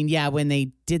 but I mean, when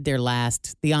they did their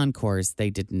the encores, they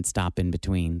didn't stop in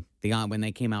between. When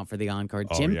they came out for the encore,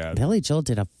 Billy Joel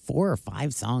did a 4 or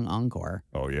 5 song encore.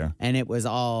 Oh, yeah. And it was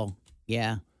all,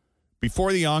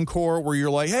 Before the encore, where you're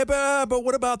like, "Hey, but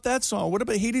what about that song? What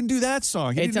about he didn't do that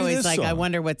song? It's always like, I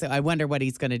wonder what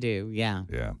he's going to do." Yeah.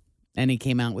 Yeah. And he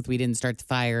came out with "We Didn't Start the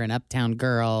Fire" and "Uptown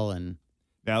Girl." And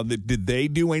now, did they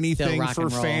do anything for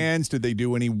fans? Did they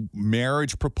do any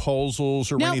marriage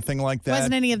proposals or anything like that?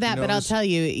 Wasn't any of that. But I'll tell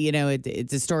you,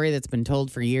 it's a story that's been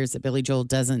told for years that Billy Joel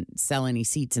doesn't sell any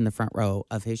seats in the front row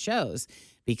of his shows,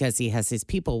 because he has his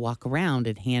people walk around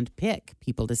and hand pick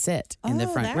people to sit in the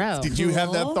front row. Did you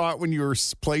have that thought when you were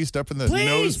placed up in the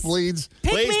nosebleeds?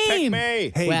 Please pick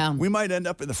me. Hey, well, we might end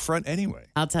up in the front anyway.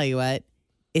 I'll tell you what,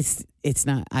 it's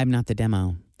not. I'm not the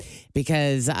demo,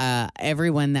 because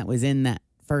everyone that was in that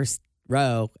first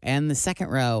row and the second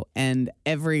row and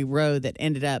every row that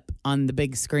ended up on the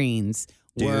big screens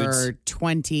were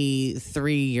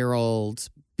 23-year-old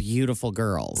beautiful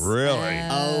girls. Really?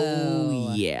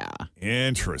 Oh, yeah.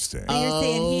 Interesting. So you're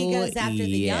saying he goes after the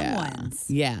young ones?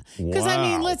 Yeah. Because, I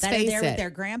mean, let's face it. They're with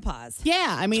their grandpas.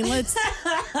 Yeah. I mean, let's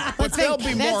face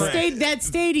it. That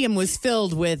stadium was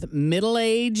filled with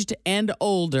middle-aged and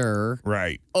older.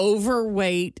 Right.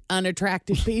 Overweight,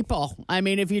 unattractive people. I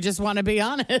mean, if you just want to be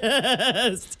honest.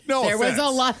 There was a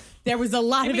lot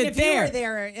of it there.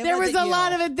 There was a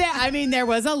lot of it there. I mean, there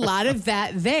was a lot of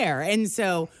that there. And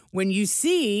so when you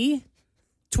see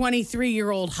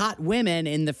 23-year-old hot women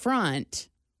in the front,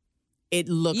 it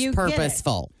looks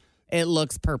purposeful. It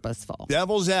looks purposeful.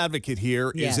 Devil's advocate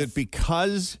here. Yes. Is it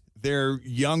because they're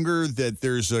younger that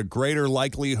there's a greater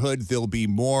likelihood they'll be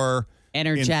more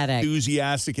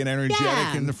enthusiastic and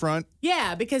energetic in the front.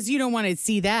 Yeah, because you don't want to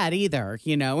see that either,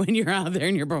 when you're out there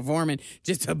and you're performing,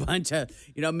 just a bunch of,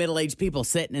 middle-aged people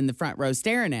sitting in the front row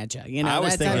staring at you. I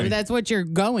was thinking that's what you're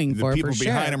going for people sure.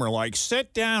 behind him are like,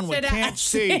 sit down, we can't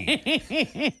see.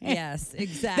 Yes,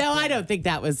 exactly. No, I don't think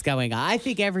that was going on. I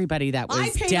think everybody that was I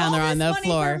paid down all there on this the money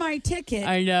floor. for my ticket.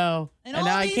 I know. And I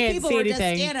know. all I these can't people see were just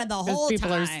anything. standing the 'cause whole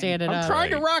people are time. standing up. I'm trying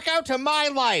to rock out to my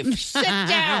life. Sit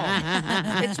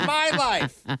down. It's my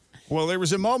life. Well, there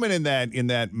was a moment in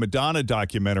that Madonna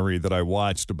documentary that I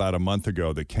watched about a month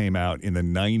ago that came out in the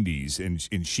 90s,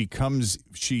 and she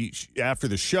after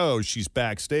the show, she's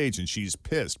backstage and she's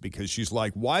pissed because she's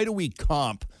like, why do we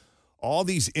comp all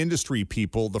these industry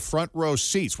people the front row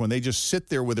seats when they just sit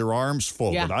there with their arms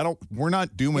folded? Yeah. We're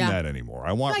not doing that anymore.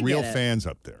 I want real fans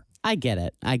up there. I get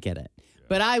it.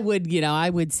 But I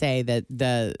would say that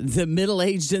the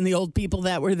middle-aged and the old people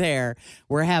that were there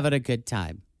were having a good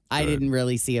time. I didn't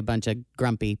really see a bunch of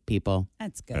grumpy people.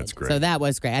 That's good. That's great. So that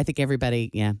was great. I think everybody,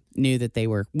 knew that they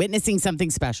were witnessing something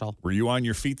special. Were you on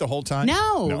your feet the whole time?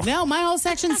 No, my whole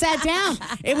section sat down.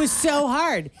 It was so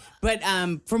hard. But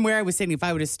from where I was sitting, if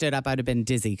I would have stood up, I'd have been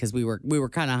dizzy because we were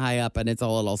kind of high up and it's a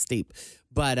little steep.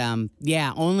 But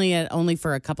only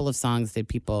for a couple of songs did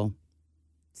people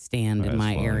stand in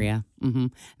my area. Mm-hmm.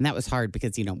 And that was hard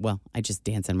because, I just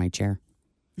dance in my chair.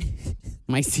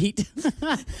 My seat.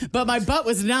 But my butt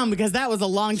was numb because that was a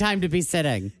long time to be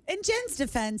sitting. In Jenn's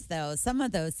defense, though, some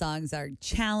of those songs are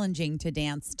challenging to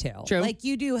dance to. True. Like,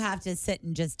 you do have to sit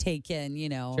and just take in,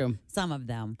 some of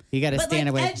them. You got to stand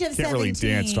away. Edge of Can't really 17,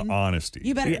 dance to honesty.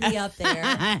 You better be up there.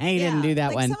 I didn't do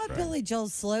that like one. Some of Billy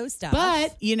Joel's slow stuff.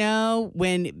 But,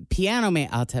 when Piano Man,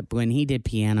 when he did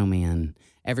Piano Man,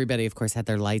 everybody, of course, had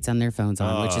their lights on their phones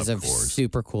on, which is a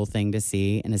super cool thing to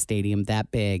see in a stadium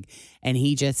that big. And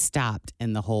he just stopped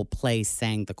and the whole place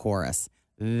sang the chorus.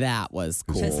 That was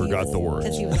cool. He forgot the words.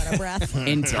 Because he was out of breath.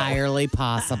 Entirely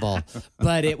possible.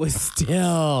 But it was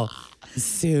still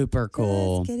super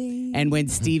cool. And when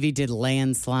Stevie did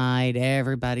Landslide,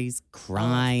 everybody's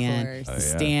crying,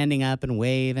 standing up and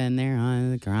waving. They're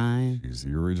on the crying. She's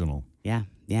the original. Yeah.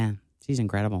 She's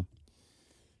incredible.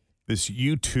 This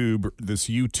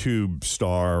YouTube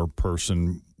star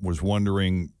person was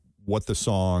wondering what the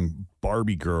song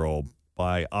Barbie Girl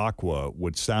by Aqua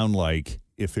would sound like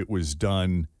if it was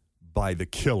done by the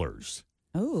Killers.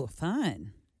 Oh,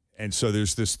 fun. And so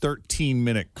there's this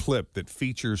 13-minute clip that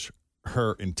features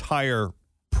her entire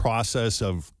process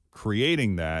of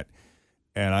creating that.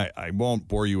 And I won't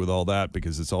bore you with all that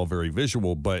because it's all very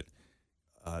visual, but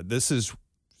this is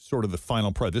sort of the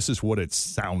final part. This is what it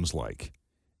sounds like.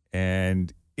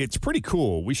 And it's pretty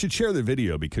cool. We should share the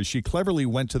video because she cleverly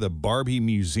went to the Barbie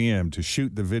Museum to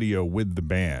shoot the video with the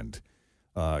band.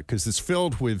 Because it's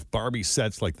filled with Barbie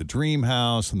sets like the Dream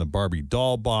House and the Barbie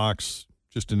doll box,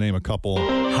 just to name a couple.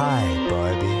 Hi,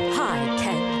 Barbie. Hi,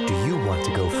 Ken. Do you want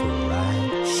to go for a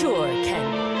ride? Sure,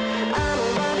 Ken.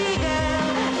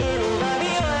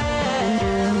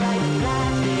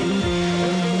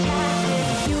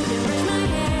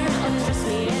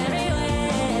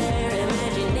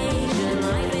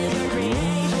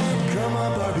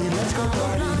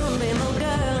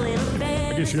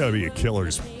 I guess you got to be a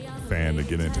Killers fan to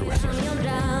get into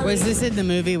it. Was this in the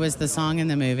movie? Was the song in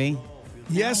the movie?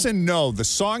 Yes and no. The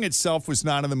song itself was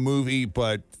not in the movie,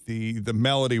 but the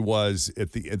melody was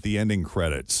at the ending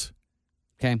credits.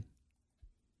 Okay.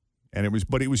 And it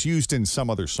was used in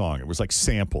some other song. It was like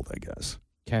sampled, I guess.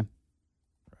 Okay.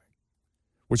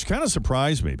 Which kind of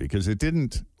surprised me because it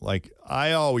didn't,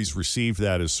 I always received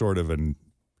that as sort of a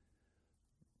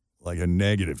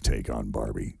negative take on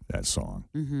Barbie, that song.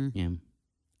 Mm-hmm. Yeah.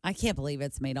 I can't believe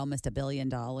it's made almost $1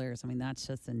 billion. I mean, that's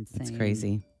just insane. That's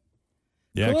crazy.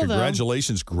 Yeah, cool,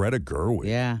 congratulations, Greta Gerwig.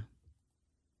 Yeah.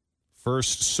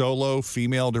 First solo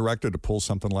female director to pull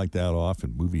something like that off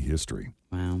in movie history.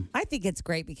 Wow. I think it's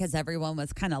great because everyone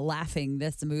was kind of laughing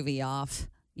this movie off.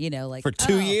 For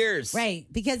 2 years. Right.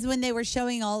 Because when they were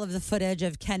showing all of the footage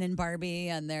of Ken and Barbie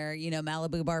and their,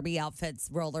 Malibu Barbie outfits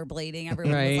rollerblading,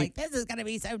 everyone was like, this is going to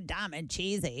be so dumb and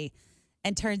cheesy.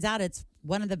 And turns out it's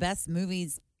one of the best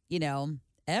movies,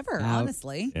 ever,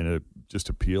 honestly. And it just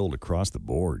appealed across the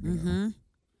board. You know?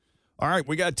 All right,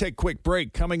 we got to take a quick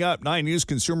break. Coming up, 9 News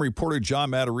consumer reporter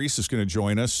John Matarese is going to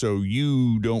join us so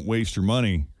you don't waste your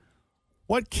money.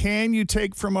 What can you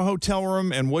take from a hotel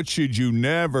room and what should you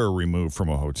never remove from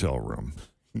a hotel room?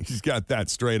 He's got that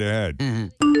straight ahead.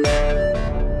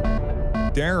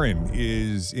 Darren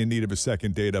is in need of a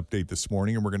second date update this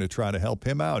morning, and we're going to try to help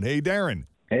him out. Hey, Darren.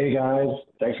 Hey, guys.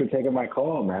 Thanks for taking my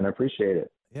call, man. I appreciate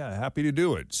it. Yeah, happy to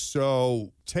do it.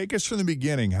 So take us from the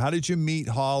beginning. How did you meet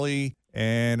Holly,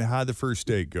 And how'd the first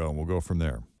date go? And we'll go from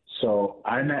there. So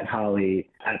I met Holly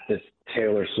at this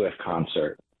Taylor Swift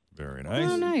concert. Very nice.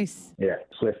 Oh, nice. Yeah,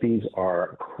 Swifties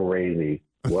are crazy.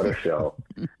 What a show.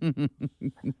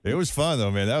 It was fun, though,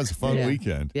 man. That was a fun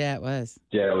weekend. Yeah, it was.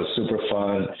 Yeah, it was super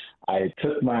fun. I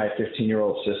took my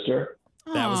 15-year-old sister.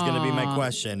 That was going to be my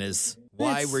question is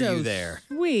why That's were so you there?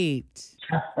 Sweet.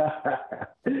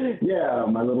 Yeah,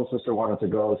 my little sister wanted to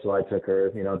go, so I took her,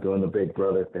 doing the big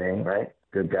brother thing, right?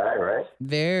 Good guy, right?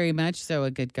 Very much so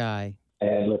a good guy.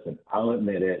 And listen, I'll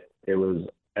admit it was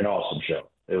an awesome show.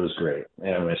 It was great.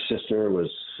 And my sister was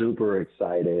super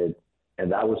excited,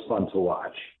 and that was fun to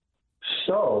watch.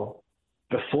 So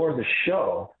before the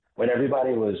show, when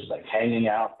everybody was like hanging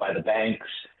out by the banks,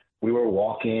 we were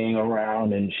walking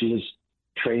around, and she was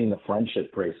trading the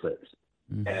friendship bracelets.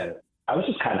 Mm-hmm. And I was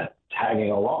just kind of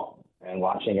tagging along and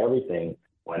watching everything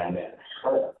when I met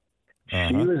her.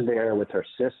 She was there with her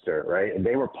sister, right? And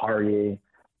they were partying,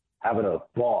 having a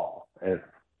ball. And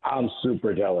I'm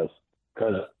super jealous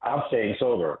because I'm staying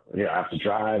sober. I have to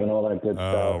drive and all that good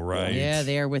stuff. Oh, right. Yeah,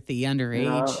 there with the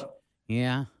underage.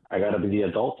 Yeah. I got to be the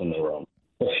adult in the room.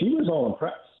 But she was all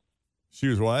impressed. She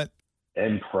was what?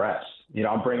 Impressed.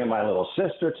 I'm bringing my little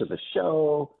sister to the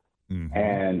show. Mm-hmm.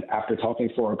 And after talking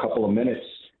for her a couple of minutes,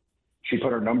 she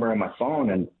put her number in my phone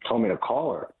and told me to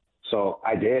call her. So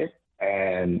I did,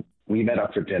 and we met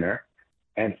up for dinner.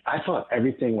 And I thought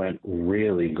everything went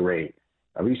really great.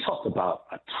 We talked about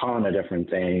a ton of different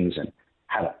things and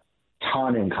had a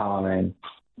ton in common.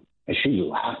 And she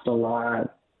laughed a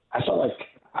lot. I felt like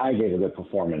I gave a good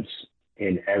performance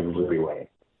in every way.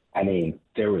 I mean,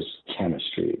 there was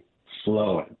chemistry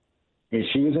flowing. And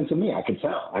she was into me. I could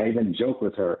tell. I even joked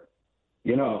with her,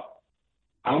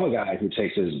 I'm a guy who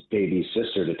takes his baby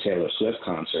sister to Taylor Swift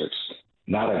concerts,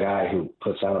 not a guy who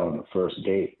puts out on the first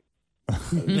date.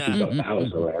 She thought that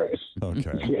was hilarious.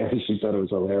 Okay. Yeah, she thought it was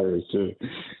hilarious too.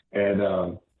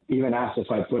 And even asked if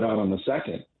I put out on the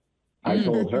second. I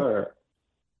told her,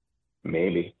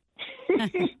 maybe.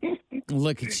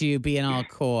 Look at you being all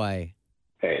coy.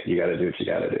 Hey, you got to do what you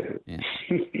got to do.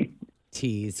 Yeah.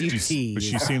 Tease. You tease. But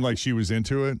she seemed like she was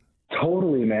into it?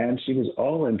 Totally, man. She was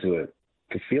all into it.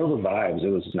 Could feel the vibes. It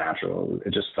was natural.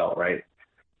 It just felt right.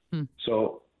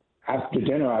 So after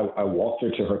dinner, I walked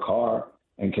her to her car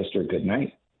and kissed her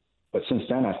goodnight. But since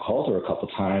then, I've called her a couple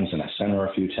times and I sent her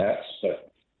a few texts,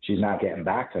 but she's not getting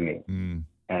back to me.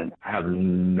 And I have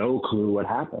no clue what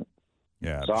happened.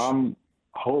 Yeah. So I'm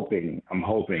hoping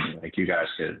like you guys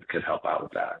could help out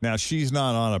with that. Now, she's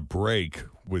not on a break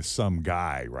with some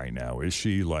guy right now, is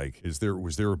she? Like, was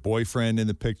there a boyfriend in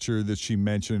the picture that she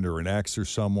mentioned, or an ex or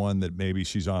someone that maybe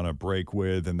she's on a break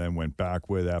with and then went back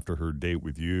with after her date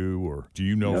with you? Or do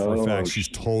you know for a fact she's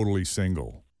totally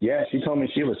single? Yeah, she told me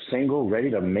she was single, ready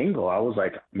to mingle. I was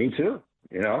like, me too,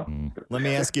 Let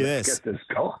me ask you this. Get this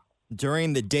going.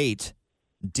 During the date,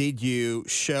 did you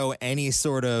show any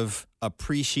sort of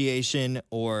appreciation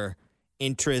or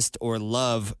interest or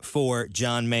love for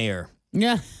John Mayer?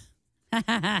 Yeah.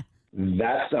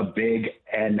 That's a big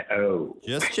N-O.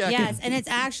 Just checking. Yes, and it's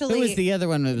actually... Who was the other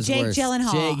one that was Jake worse?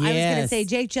 Gyllenhaal. Jake, I was going to yes. say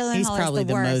Jake Gyllenhaal He's probably is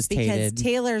the the worst most because hated.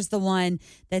 Taylor's the one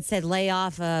that said lay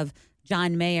off of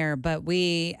John Mayer, but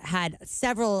we had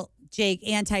several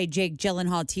anti-Jake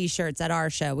Gyllenhaal T-shirts at our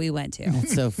show we went to.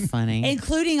 That's so funny.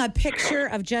 Including a picture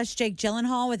of just Jake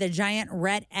Gyllenhaal with a giant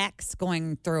red X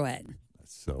going through it.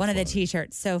 That's so One funny. of the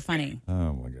T-shirts. So funny.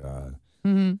 Oh, my God.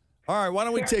 Mm-hmm. All right, why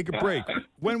don't we take a break?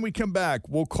 When we come back,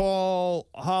 we'll call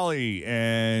Holly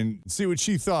and see what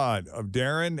she thought of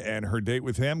Darren and her date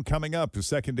with him. Coming up, the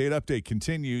second date update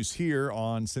continues here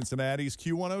on Cincinnati's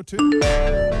Q102.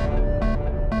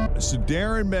 So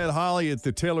Darren met Holly at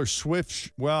the Taylor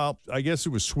Swift. Well, I guess it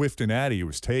was Swift and Addie. It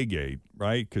was Taygate,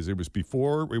 right? Because it was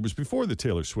before the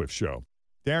Taylor Swift show.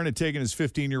 Darren had taken his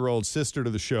 15-year-old sister to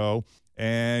the show.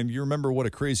 And you remember what a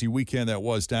crazy weekend that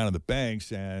was down in the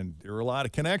Banks. And there were a lot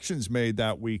of connections made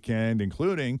that weekend,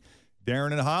 including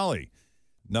Darren and Holly.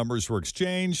 Numbers were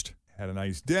exchanged, had a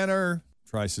nice dinner,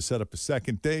 tries to set up a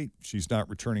second date. She's not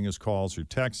returning his calls or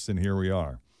texts, and here we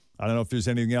are. I don't know if there's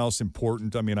anything else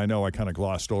important. I mean, I know I kind of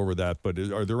glossed over that, but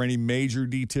are there any major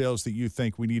details that you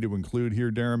think we need to include here,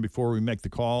 Darren, before we make the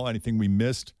call? Anything we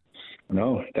missed?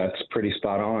 No, that's pretty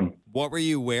spot on. What were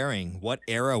you wearing? What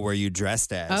era were you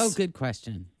dressed as? Oh, good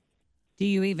question. Do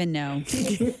you even know?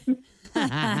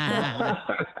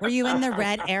 Were you in the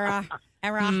red era?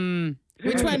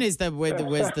 Which one was the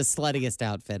sluttiest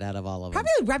outfit out of all of them?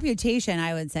 Probably Reputation,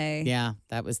 I would say. Yeah,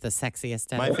 that was the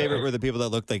sexiest. My favorite were the people that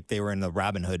looked like they were in the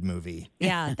Robin Hood movie.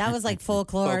 Yeah, that was like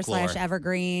folklore /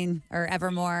 Evergreen or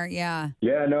Evermore. Yeah.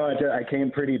 Yeah, no, I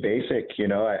came pretty basic.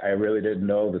 I really didn't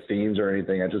know the themes or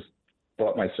anything. I just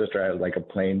bought my sister like a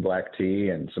plain black tee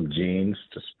and some jeans,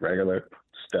 just regular,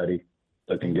 steady,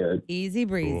 looking good. Easy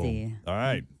breezy. Cool. All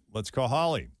right, let's call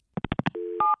Holly.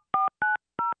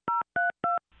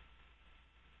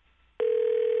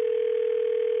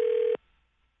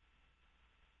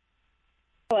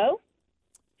 Hello?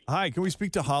 Hi, can we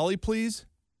speak to Holly, please?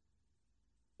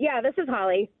 Yeah, this is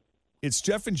Holly. It's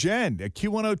Jeff and Jen at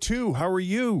Q102. How are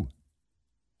you?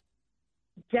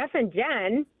 Jeff and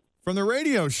Jen? From the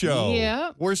radio show.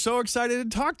 Yeah. We're so excited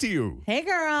to talk to you. Hey,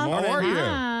 girl. How are you?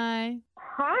 Hi.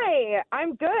 Hi,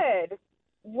 I'm good.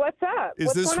 What's up? Is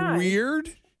What's this going on?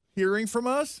 weird hearing from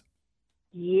us?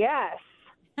 Yes.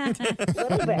 A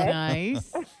little bit.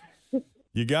 Nice.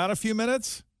 You got a few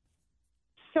minutes?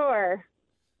 Sure.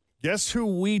 Guess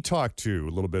who we talked to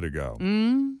a little bit ago?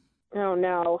 Oh,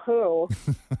 no. Who?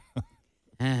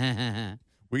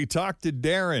 We talked to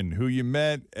Darren, who you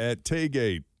met at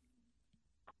Taygate.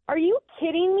 Are you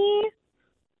kidding me?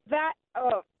 That,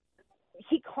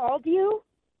 he called you?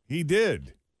 He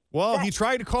did. Well, he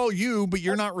tried to call you, but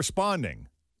you're not responding.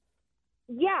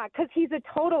 Yeah, because he's a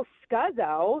total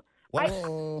scuzzo. What?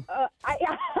 I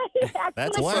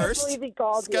That's actually can't worse. believe he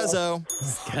called you.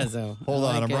 Scuzzo. Hold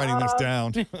on, I'm writing this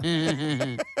down.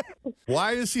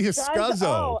 Why is he a scuzzo?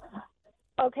 Oh,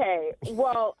 okay.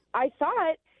 Well, I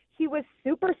thought he was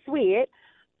super sweet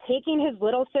taking his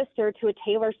little sister to a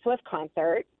Taylor Swift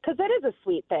concert, because that is a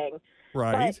sweet thing.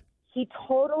 Right. But he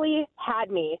totally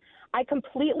had me. I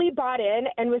completely bought in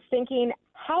and was thinking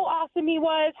how awesome he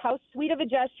was, how sweet of a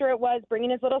gesture it was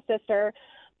bringing his little sister.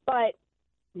 But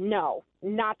no,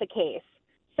 not the case.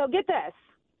 So get this.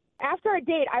 After a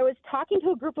date, I was talking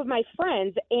to a group of my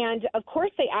friends, and of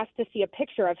course they asked to see a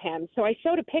picture of him. So I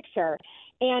showed a picture,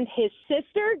 and his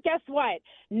sister, guess what?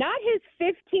 Not his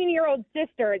 15-year-old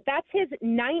sister. That's his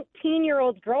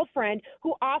 19-year-old girlfriend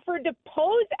who offered to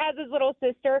pose as his little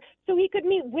sister so he could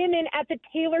meet women at the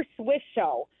Taylor Swift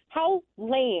show. How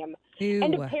lame. Ew.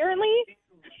 And apparently...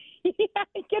 Yeah,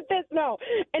 get this, no.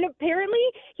 And apparently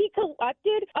he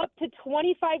collected up to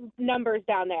 25 numbers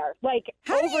down there. Like,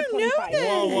 How over do you 25.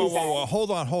 know this? Whoa. Hold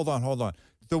on.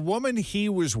 The woman he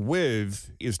was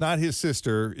with is not his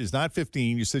sister, is not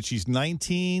 15. You said she's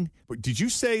 19. But did you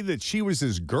say that she was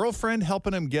his girlfriend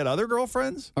helping him get other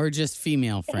girlfriends? Or just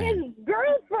female friend? His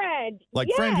girlfriend. Like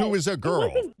yes. friend who was a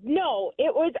girl? No,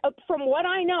 it was, from what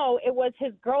I know, it was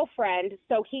his girlfriend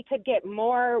so he could get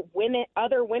more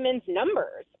other women's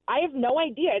numbers. I have no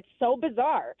idea. It's so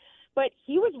bizarre. But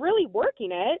he was really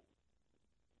working it.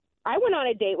 I went on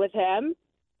a date with him.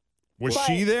 Was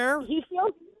she there? He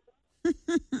feels...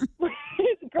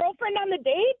 His girlfriend on the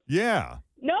date? Yeah.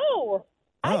 No.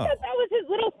 I thought that was his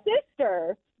little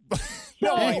sister.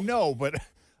 No, I know, but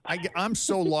I'm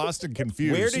so lost and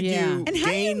confused. Where did you And how do you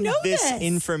gain know this this?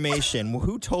 information?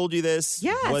 Who told you this?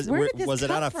 Yes, where did this was it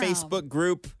come on a from? Facebook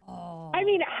group? I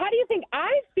mean, how do you think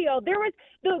I feel? There was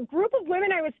the group of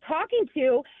women I was talking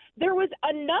to. There was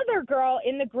another girl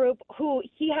in the group who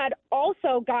he had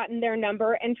also gotten their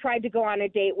number and tried to go on a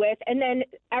date with. And then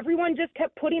everyone just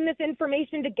kept putting this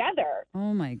information together.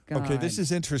 Oh, my God. Okay, this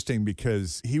is interesting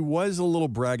because he was a little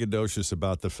braggadocious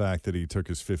about the fact that he took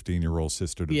his 15-year-old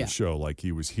sister to the show like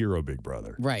he was hero Big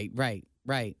Brother. Right.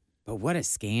 But what a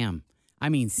scam. I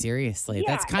mean, seriously,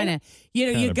 Yeah, that's kind of,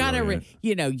 you gotta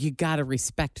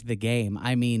respect the game.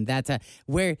 I mean,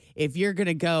 if you're going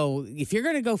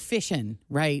to go fishing,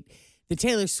 right? The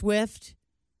Taylor Swift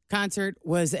concert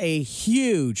was a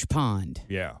huge pond,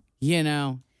 Yeah.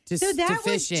 just So to that was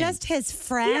fish in. just his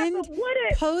friend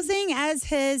posing as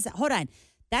his, hold on,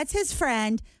 that's his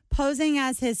friend posing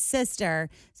as his sister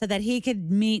so that he could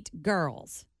meet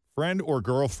girls. Friend or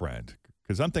girlfriend?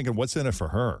 Because I'm thinking, what's in it for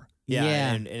her? Yeah.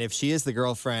 And if she is the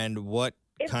girlfriend, what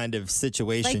kind of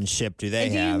situationship do they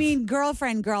Do have? you mean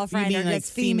girlfriend, You or mean like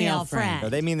just female female friend? friend? No,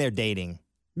 they mean they're dating.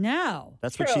 No.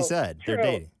 That's what she said. They're True.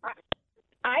 dating.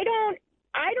 I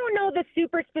don't know the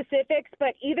super specifics,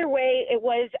 but either way, it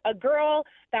was a girl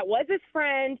that was his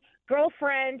friend,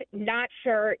 girlfriend, not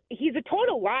sure. He's a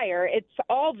total liar. It's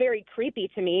all very creepy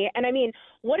to me. And I mean,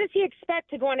 what does he expect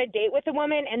to go on a date with a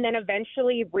woman and then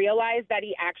eventually realize that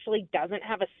he actually doesn't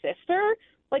have a sister?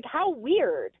 Like, how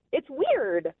weird. It's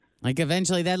weird. Like,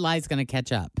 eventually that lie's going to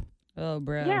catch up. Oh,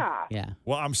 bro. Yeah. Yeah.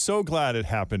 Well, I'm so glad it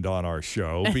happened on our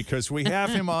show because we have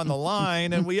him on the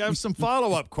line and we have some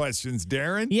follow-up questions,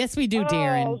 Darren. Yes, we do,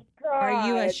 Darren. Oh, God. Are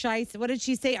you a shy? What did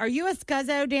she say? Are you a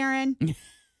scuzzo, Darren?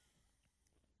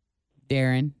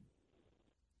 Darren.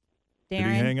 Did he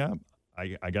hang up?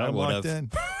 I got him locked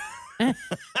in. Hell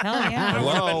yeah.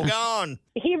 Hello. Gone.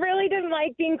 He really didn't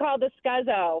like being called a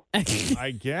scuzzo.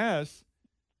 I guess.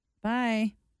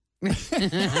 Bye. All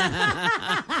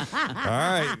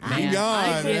right, he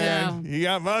gone, man. He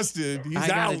got busted. He's I out.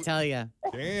 gotta tell you,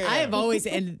 Damn. I have always,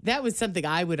 and that was something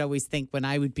I would always think when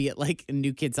I would be at like a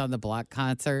New Kids on the Block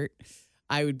concert.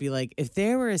 I would be like, if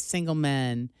there were a single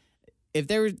men, if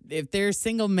there's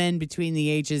single men between the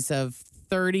ages of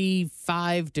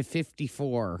 35 to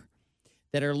 54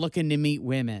 that are looking to meet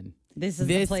women, this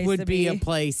place would to be a be.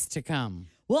 place to come.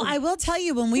 Well, I will tell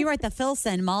you, when we were at the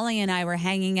Filson, Molly and I were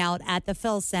hanging out at the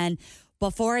Filson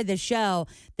before the show.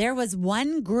 There was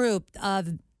one group of,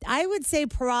 I would say,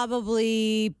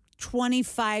 probably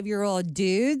 25-year-old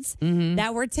dudes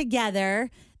that were together.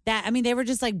 That, I mean, they were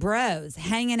just like bros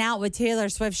hanging out with Taylor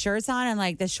Swift shirts on and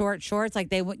like the short shorts. Like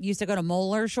they used to go to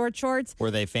Moeller short shorts.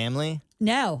 Were they family?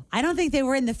 No, I don't think they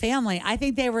were in the family. I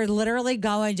think they were literally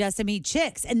going just to meet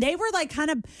chicks. And they were like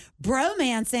kind of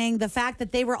bromancing the fact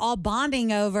that they were all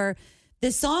bonding over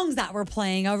the songs that were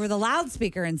playing over the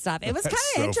loudspeaker and stuff. It was kind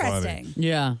of interesting. Funny.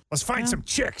 Yeah. Let's find some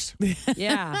chicks.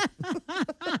 Yeah.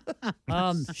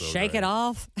 Shake it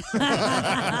off.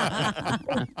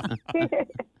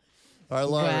 I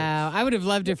love it. Wow. I would have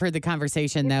loved to have heard the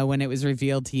conversation, though, when it was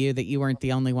revealed to you that you weren't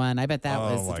the only one. I bet that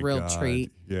was my a real God.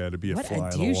 treat. Yeah, to be a What fly a on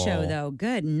the do wall. show, though.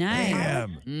 Good night.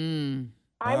 Damn.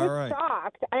 I All was right.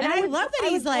 shocked. And I love that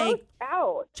he's like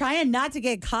out. trying not to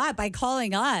get caught by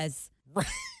calling us.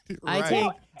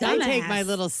 I take my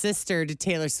little sister to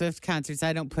Taylor Swift concerts.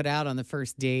 I don't put out on the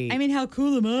first date. I mean, how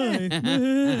cool am I?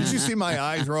 Did you see my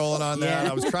eyes rolling on that?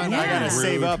 I was trying to I gotta be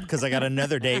save rude. up because I got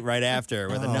another date right after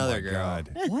with another girl. God.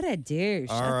 What a douche.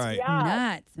 All That's right.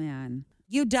 nuts, man.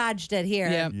 You dodged it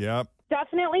here. Yep.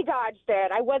 Definitely dodged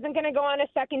it. I wasn't going to go on a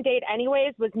second date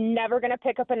anyways, was never going to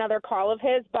pick up another call of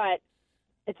his, but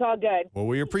it's all good. Well,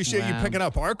 we appreciate you Wow. picking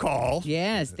up our call.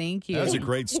 Yes, thank you. That was a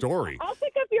great story. I'll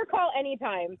pick up your call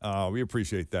anytime. We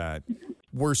appreciate that.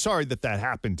 We're sorry that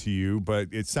happened to you, but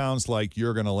it sounds like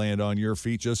you're going to land on your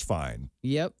feet just fine.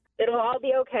 Yep. It'll all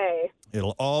be okay.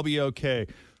 It'll all be okay.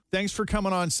 Thanks for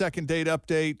coming on Second Date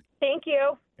Update, Thank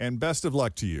you. and best of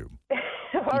luck to you.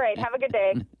 All right. Have a good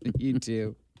day. You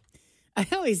too. I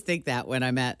always think that when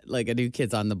I'm at like a New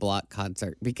Kids on the Block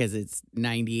concert because it's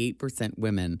 98%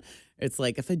 women. It's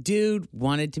like if a dude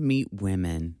wanted to meet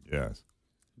women, Yes.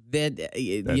 that'd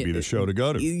That'd be the show to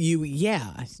go to.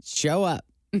 Show up.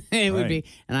 It would Right. be,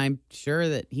 and I'm sure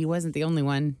that he wasn't the only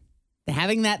one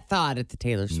having that thought at the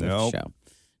Taylor Swift Nope. show.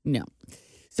 No.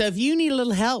 So if you need a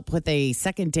little help with a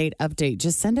second date update,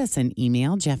 just send us an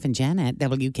email, Jeff and Jen at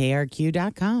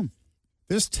WKRQ.com.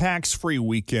 This tax-free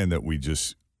weekend that we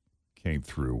just came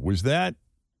through, was that,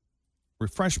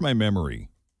 refresh my memory,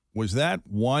 was that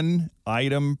one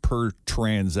item per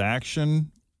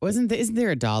transaction? Isn't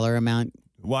there a dollar amount?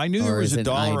 Well, I knew there Or was is a it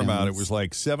dollar amount. It items? was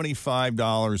like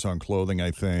 $75 on clothing,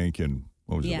 I think, and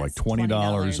what was it, Yes, like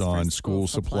 $20 for on school school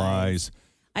supplies.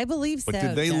 I believe But so.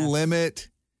 did they Jeff. limit?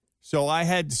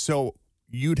 So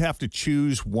you'd have to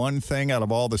choose one thing out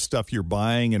of all the stuff you're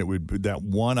buying, and that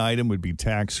one item would be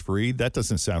tax-free? That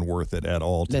doesn't sound worth it at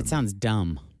all to That me. sounds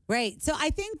dumb. Right. So I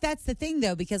think that's the thing,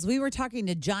 though, because we were talking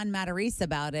to John Matarese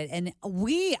about it, and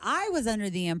I was under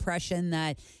the impression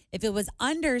that if it was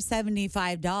under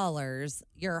 $75,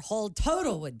 your whole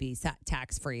total would be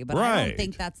tax free. But I Right. don't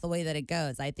think that's the way that it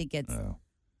goes. I think it's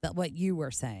what you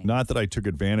were saying. Not that I took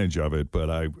advantage of it, but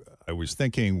I was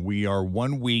thinking we are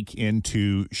 1 week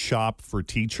into Shop for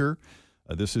Teacher.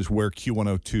 This is where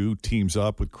Q102 teams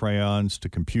up with crayons to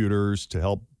computers to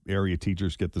help area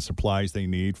teachers get the supplies they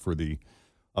need for the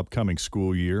upcoming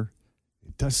school year.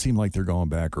 It does seem like they're going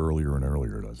back earlier and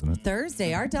earlier, doesn't it?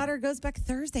 Thursday. Our daughter goes back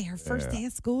Thursday, her first day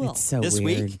of school. It's so This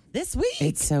weird. week? This week.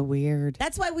 It's so weird.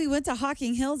 That's why we went to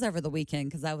Hocking Hills over the weekend,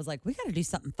 because I was like, we got to do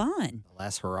something fun.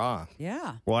 Last hurrah.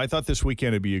 Yeah. Well, I thought this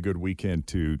weekend would be a good weekend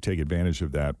to take advantage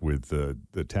of that with the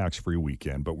tax-free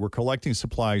weekend. But we're collecting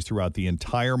supplies throughout the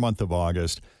entire month of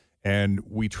August, and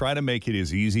we try to make it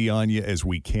as easy on you as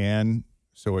we can,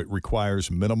 so it requires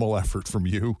minimal effort from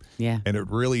you. Yeah. And it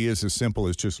really is as simple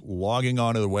as just logging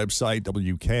onto the website,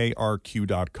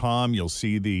 WKRQ.com. You'll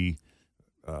see the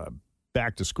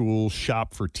back-to-school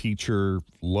Shop for Teacher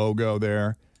logo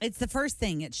there. It's the first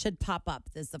thing. It should pop up.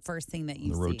 It's the first thing that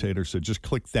you The see. rotator. So just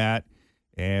click that,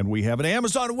 and we have an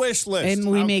Amazon wish list.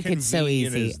 And we How make it so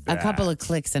convenient easy. is A couple that? of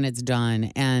clicks and it's done.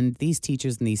 And these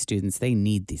teachers and these students, they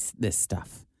need this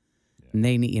stuff. And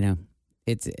they need,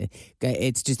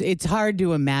 it's hard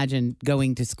to imagine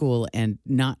going to school and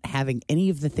not having any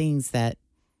of the things that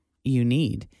you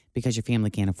need because your family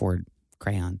can't afford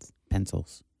crayons,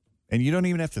 pencils. And you don't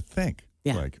even have to think.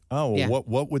 Yeah. Like, oh, Yeah. what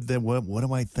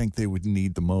do I think they would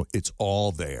need the most? It's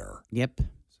all there. Yep.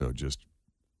 So just,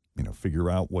 figure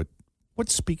out what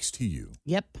speaks to you.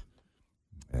 Yep.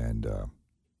 And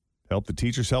help the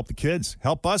teachers, help the kids.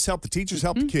 Help us, help the teachers,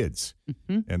 help the kids.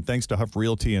 And thanks to Huff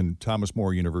Realty and Thomas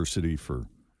More University for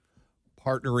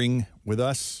partnering with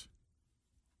us.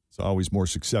 It's always more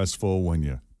successful when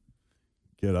you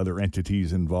get other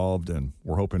entities involved, and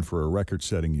we're hoping for a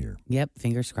record-setting year. Yep,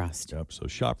 fingers crossed. Yep, so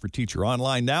shop for teacher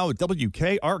online now at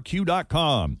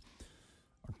WKRQ.com.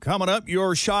 Coming up,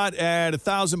 your shot at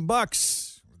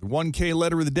 $1,000. The 1K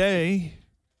letter of the day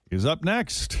is up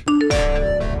next.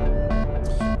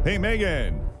 Hey,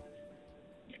 Megan.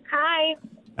 Hi.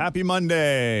 Happy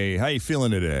Monday. How you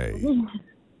feeling today?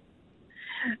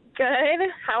 Good.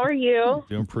 How are you?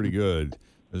 Doing pretty good.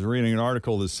 I was reading an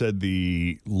article that said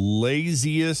the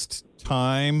laziest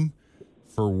time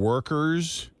for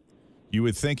workers, you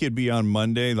would think it'd be on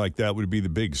Monday, like that would be the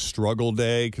big struggle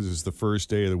day because it's the first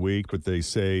day of the week, but they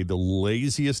say the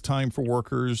laziest time for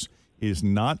workers is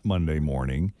not Monday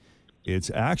morning.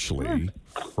 It's actually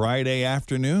Friday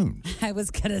afternoon. I was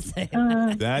going to say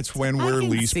That's when we're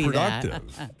least productive.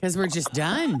 Because we're just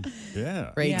done.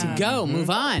 Yeah. Ready to go. Move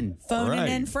on. Phoning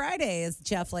in Friday, as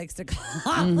Jeff likes to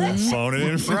call it. Phoning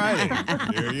in Friday.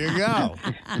 There you go.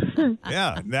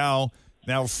 Yeah. Now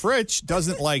Fritch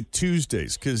doesn't like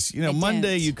Tuesdays because,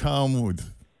 Monday you come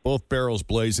with both barrels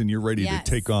blazing. You're ready to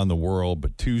take on the world.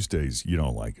 But Tuesdays you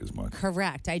don't like as much.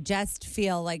 Correct. I just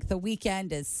feel like the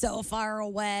weekend is so far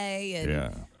away.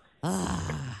 And,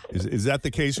 Is that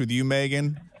the case with you,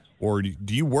 Megan? Or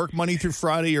do you work Monday through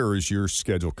Friday, or is your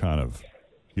schedule kind of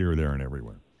here, there, and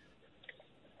everywhere?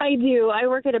 I do. I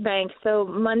work at a bank, so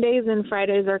Mondays and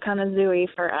Fridays are kind of zooey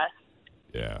for us.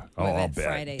 Yeah. Oh, I'll bet.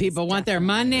 Fridays, People want their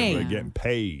money. They're getting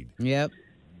paid. Yep.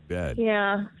 Bet.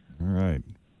 Yeah. All right.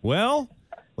 Well,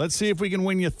 let's see if we can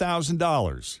win you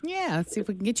 $1,000. Yeah, let's see if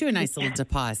we can get you a nice little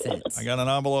deposit. I got an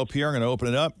envelope here. I'm going to open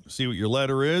it up, see what your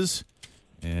letter is.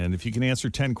 And if you can answer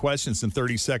 10 questions in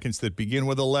 30 seconds that begin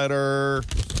with a letter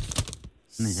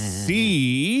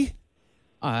C.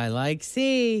 I like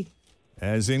C.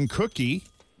 As in cookie.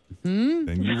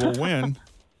 Then you will win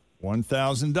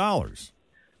 $1,000.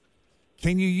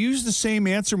 Can you use the same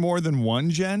answer more than one,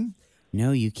 Jen?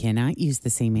 No, you cannot use the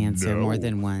same answer No. more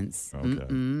than once. Okay.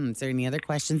 Is there any other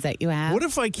questions that you have? What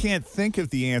if I can't think of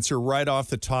the answer right off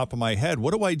the top of my head?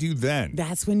 What do I do then?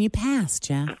 That's when you pass,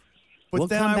 Jeff. But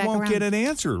then I won't get an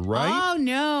answer, right? Oh,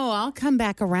 no. I'll come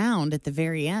back around at the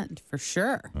very end for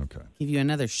sure. Okay. Give you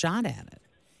another shot at it.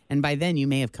 And by then you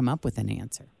may have come up with an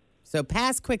answer. So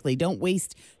pass quickly. Don't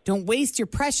waste your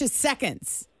precious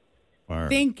seconds All right.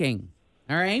 thinking.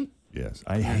 All right? Yes.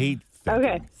 I hate thinking.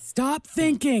 Okay. Stop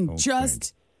thinking. Don't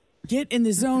Just get in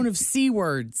the zone of C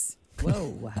words.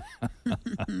 Whoa.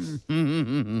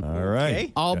 All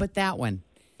right. All but that one.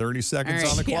 30 seconds All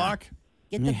right. on the Yeah. clock.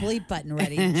 Get the bleep button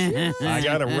ready. I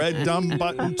got a red dumb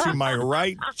button to my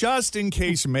right just in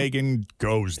case Megan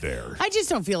goes there. I just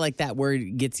don't feel like that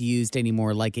word gets used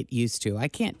anymore like it used to. I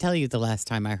can't tell you the last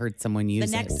time I heard someone The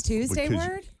use it. next Tuesday Because-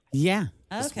 word? Yeah.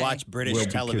 Just Okay. watch British Well,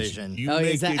 because television. You Oh,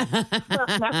 make is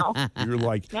that? Now, you're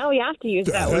like, now we have to use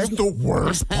that that word. is the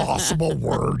worst possible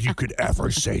word you could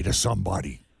ever say to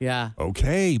somebody. Yeah.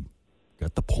 Okay.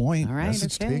 Got the point. All right.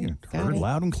 Message Okay. taken. Got Heard it.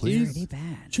 loud and clear. Pretty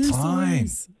bad. Fine.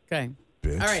 Okay.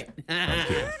 Bitch. All right.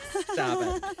 Okay. Stop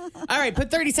it. All right.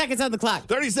 Put 30 seconds on the clock.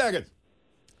 30 seconds.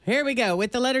 Here we go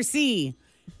with the letter C.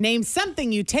 Name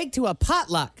something you take to a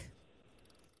potluck.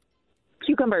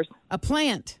 Cucumbers. A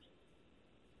plant.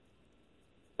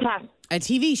 Pass. A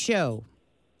TV show.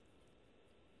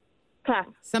 Pass.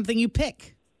 Something you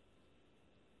pick.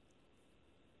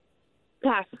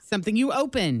 Pass. Something you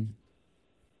open.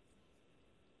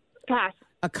 Pass.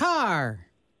 A car.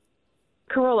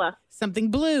 Corolla.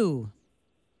 Something blue.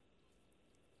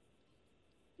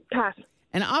 Pass.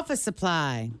 An office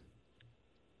supply.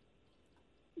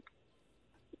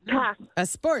 Pass. A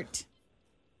sport.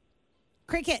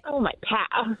 Cricket. Oh, my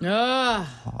pass.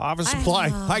 Office supply.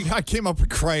 I came up with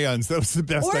crayons. That was the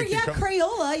best Or, I could come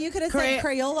Crayola. You could have said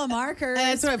Crayola markers.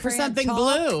 That's right. For crayon something chalk.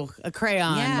 blue. A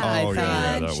crayon. Yeah. I Oh, thought.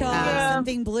 yeah, that Chalk, was-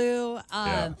 something blue.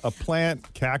 Yeah. A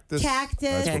plant, cactus.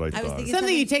 Cactus. That's what I I was thought. thinking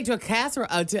Something you take to a casserole.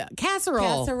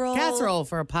 Casserole. Casserole.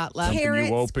 For a potluck. Carrots,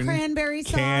 you open, cranberry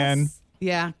sauce. can.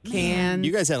 Yeah. Can.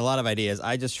 You guys had a lot of ideas.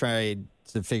 I just tried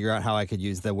to figure out how I could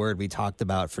use the word we talked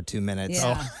about for 2 minutes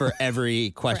Yeah. for every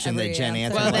question every that Jen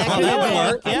answer. answered. Well, that could would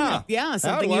work. work. Yeah. Yeah. That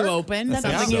Something would you work. open.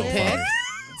 Something Something you blue. pick.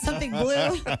 Something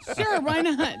blue. Sure. Why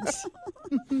not?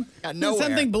 Got nowhere.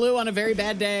 Something blue on a very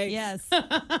bad day. Yes.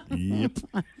 Yep.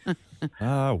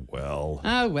 Ah, well.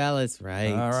 Oh, well, it's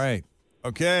right. All right.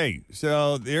 Okay.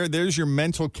 So there's your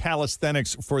mental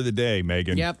calisthenics for the day,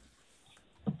 Megan. Yep.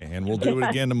 And we'll do it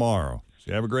again tomorrow.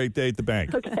 So have a great day at the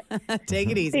bank. Take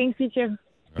it easy. Thanks, you too.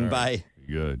 All right. Bye. You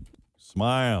Good.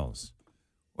 Smiles.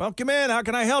 Welcome in. How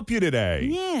can I help you today?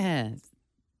 Yes.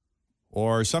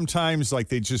 Or sometimes, like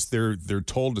they're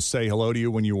told to say hello to you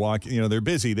when you walk. You know, they're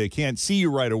busy. They can't see you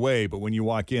right away, but when you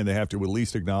walk in, they have to at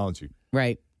least acknowledge you.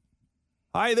 Right.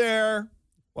 Hi there.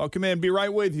 Welcome in. Be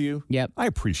right with you. Yep. I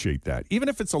appreciate that. Even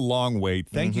if it's a long wait,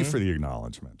 thank you for the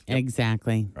acknowledgement.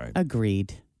 Exactly. Right.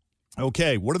 Agreed.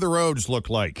 Okay, what do the roads look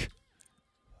like?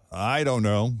 I don't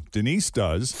know. Denise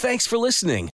does. Thanks for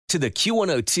listening to the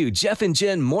Q102 Jeff and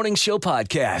Jen Morning Show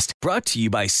podcast, brought to you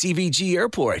by CVG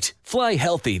Airport. Fly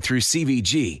healthy through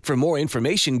CVG. For more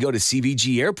information, go to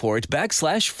CVG Airport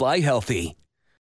 /fly healthy.